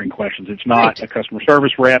answering questions. It's not a customer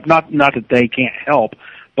service rep, not that they can't help,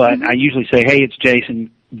 but I usually say, hey, it's Jason,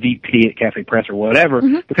 VP at Cafe Press or whatever,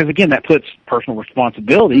 because, again, that puts personal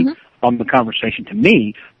responsibility on the conversation to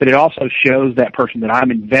me, but it also shows that person that I'm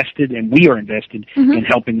invested and we are invested in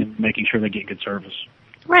helping them, making sure they get good service.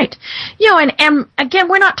 Right. And again,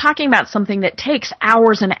 we're not talking about something that takes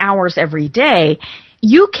hours and hours every day.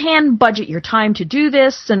 You can budget your time to do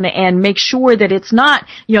this and make sure that it's not,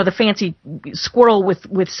 the fancy squirrel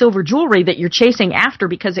with silver jewelry that you're chasing after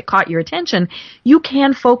because it caught your attention. You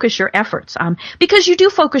can focus your efforts, because you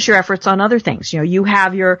do focus your efforts on other things. You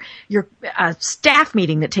have your staff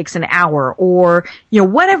meeting that takes an hour or,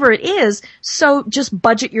 whatever it is. So just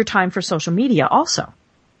budget your time for social media also.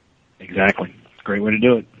 Exactly. Great way to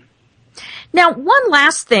do it. Now, one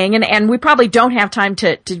last thing, and we probably don't have time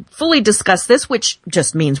to fully discuss this, which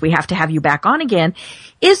just means we have to have you back on again,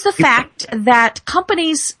 is the fact that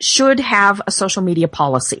companies should have a social media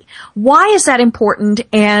policy. Why is that important?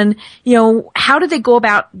 And, how do they go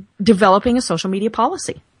about developing a social media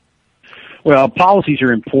policy? Well, policies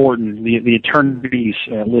are important. The attorneys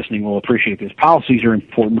listening will appreciate this. Policies are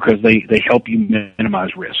important because they help you minimize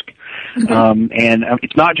risk. And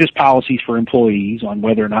it's not just policies for employees on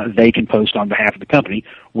whether or not they can post on behalf of the company,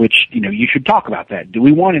 which, you should talk about that. Do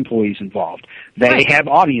we want employees involved? They have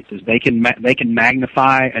audiences. They can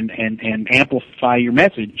magnify and amplify your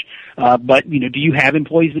message. But, do you have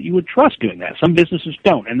employees that you would trust doing that? Some businesses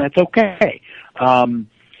don't, and that's okay.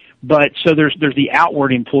 But so there's the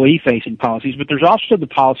outward employee-facing policies, but there's also the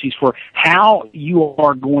policies for how you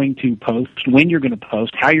are going to post, when you're going to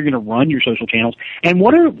post, how you're going to run your social channels, and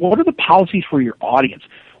what are the policies for your audience?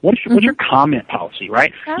 What's your comment policy,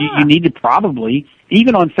 right? You need to probably,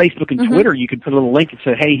 even on Facebook and Twitter, you could put a little link and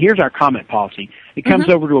say, hey, here's our comment policy. It comes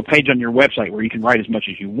over to a page on your website where you can write as much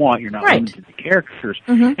as you want. You're not limited to characters.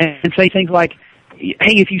 And say things like,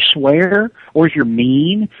 hey, if you swear or if you're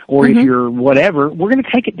mean or if you're whatever, we're going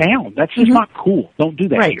to take it down. That's just not cool. Don't do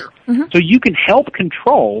that here. So you can help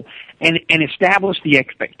control and establish the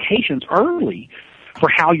expectations early for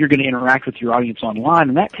how you're going to interact with your audience online,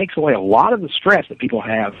 and that takes away a lot of the stress that people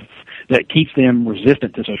have that keeps them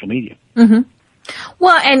resistant to social media.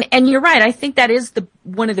 Well, and you're right. I think that is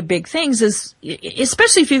one of the big things is,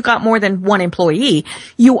 especially if you've got more than one employee,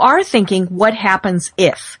 you are thinking, what happens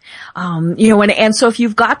if, and so if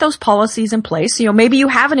you've got those policies in place, maybe you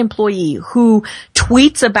have an employee who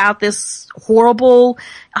tweets about this horrible,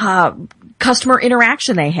 customer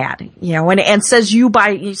interaction they had, and says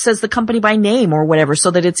says the company by name or whatever so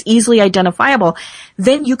that it's easily identifiable,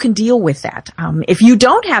 then you can deal with that. If you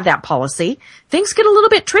don't have that policy, things get a little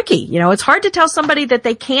bit tricky. It's hard to tell somebody that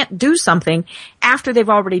they can't do something after they've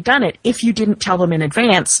already done it if you didn't tell them in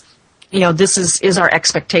advance, this is our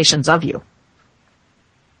expectations of you.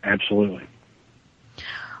 Absolutely.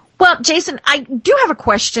 Well, Jason, I do have a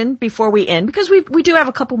question before we end because we do have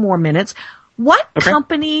a couple more minutes. What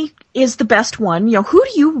company is the best one? Who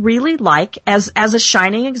do you really like as a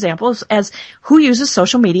shining example as who uses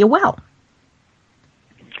social media well?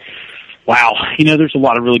 Wow. There's a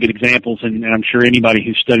lot of really good examples, and I'm sure anybody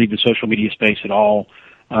who's studied the social media space at all,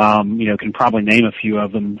 can probably name a few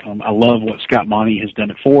of them. I love what Scott Monty has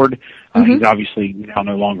done at Ford. He's obviously now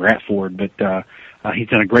no longer at Ford, but he's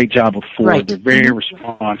done a great job with Ford. Right. They're very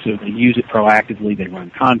responsive. They use it proactively. They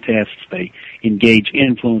run contests. They engage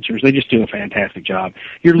influencers. They just do a fantastic job.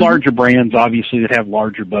 Your larger brands, obviously, that have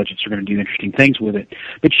larger budgets are going to do interesting things with it.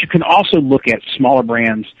 But you can also look at smaller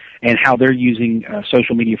brands and how they're using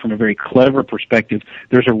social media from a very clever perspective.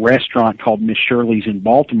 There's a restaurant called Miss Shirley's in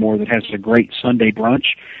Baltimore that has a great Sunday brunch,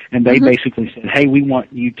 and they basically said, hey, we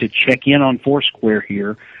want you to check in on Foursquare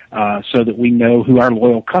here so that we know who our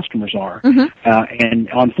loyal customers are. And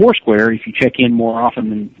on Foursquare, if you check in more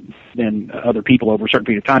often than other people over a certain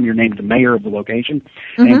period of time, you're named the mayor of the location.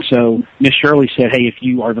 And so Miss Shirley said, hey, if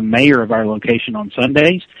you are the mayor of our location on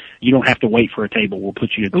Sundays, you don't have to wait for a table. We'll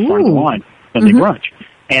put you at the front of the line Sunday brunch.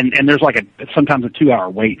 And there's like sometimes a 2-hour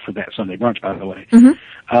wait for that Sunday brunch, by the way. So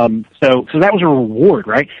that was a reward,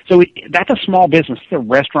 right? So that's a small business. It's a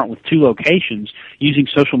restaurant with 2 locations using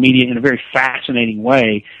social media in a very fascinating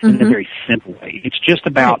way, in a very simple way. It's just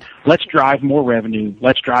about let's drive more revenue,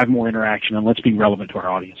 let's drive more interaction, and let's be relevant to our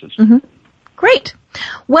audiences. Great.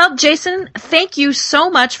 Well, Jason, thank you so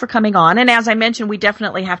much for coming on. And as I mentioned, we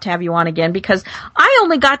definitely have to have you on again because I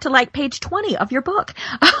only got to like page 20 of your book.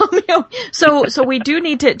 So we do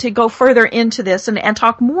need to go further into this and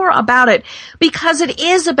talk more about it because it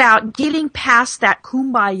is about getting past that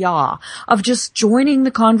kumbaya of just joining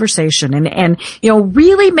the conversation and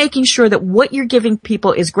really making sure that what you're giving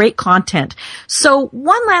people is great content. So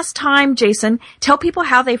one last time, Jason, tell people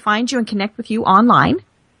how they find you and connect with you online.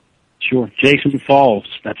 Sure. Jason Falls.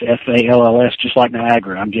 That's Falls, just like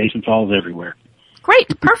Niagara. I'm Jason Falls everywhere.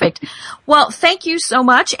 Great. Perfect. Well, thank you so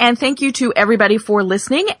much, and thank you to everybody for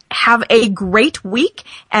listening. Have a great week,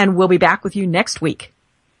 and we'll be back with you next week.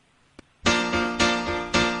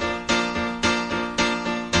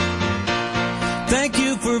 Thank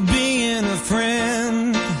you for being a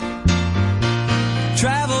friend.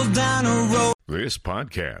 Travel down a road. This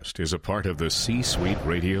podcast is a part of the C-Suite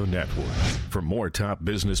Radio Network. For more top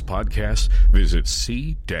business podcasts, visit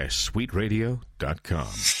c-suiteradio.com.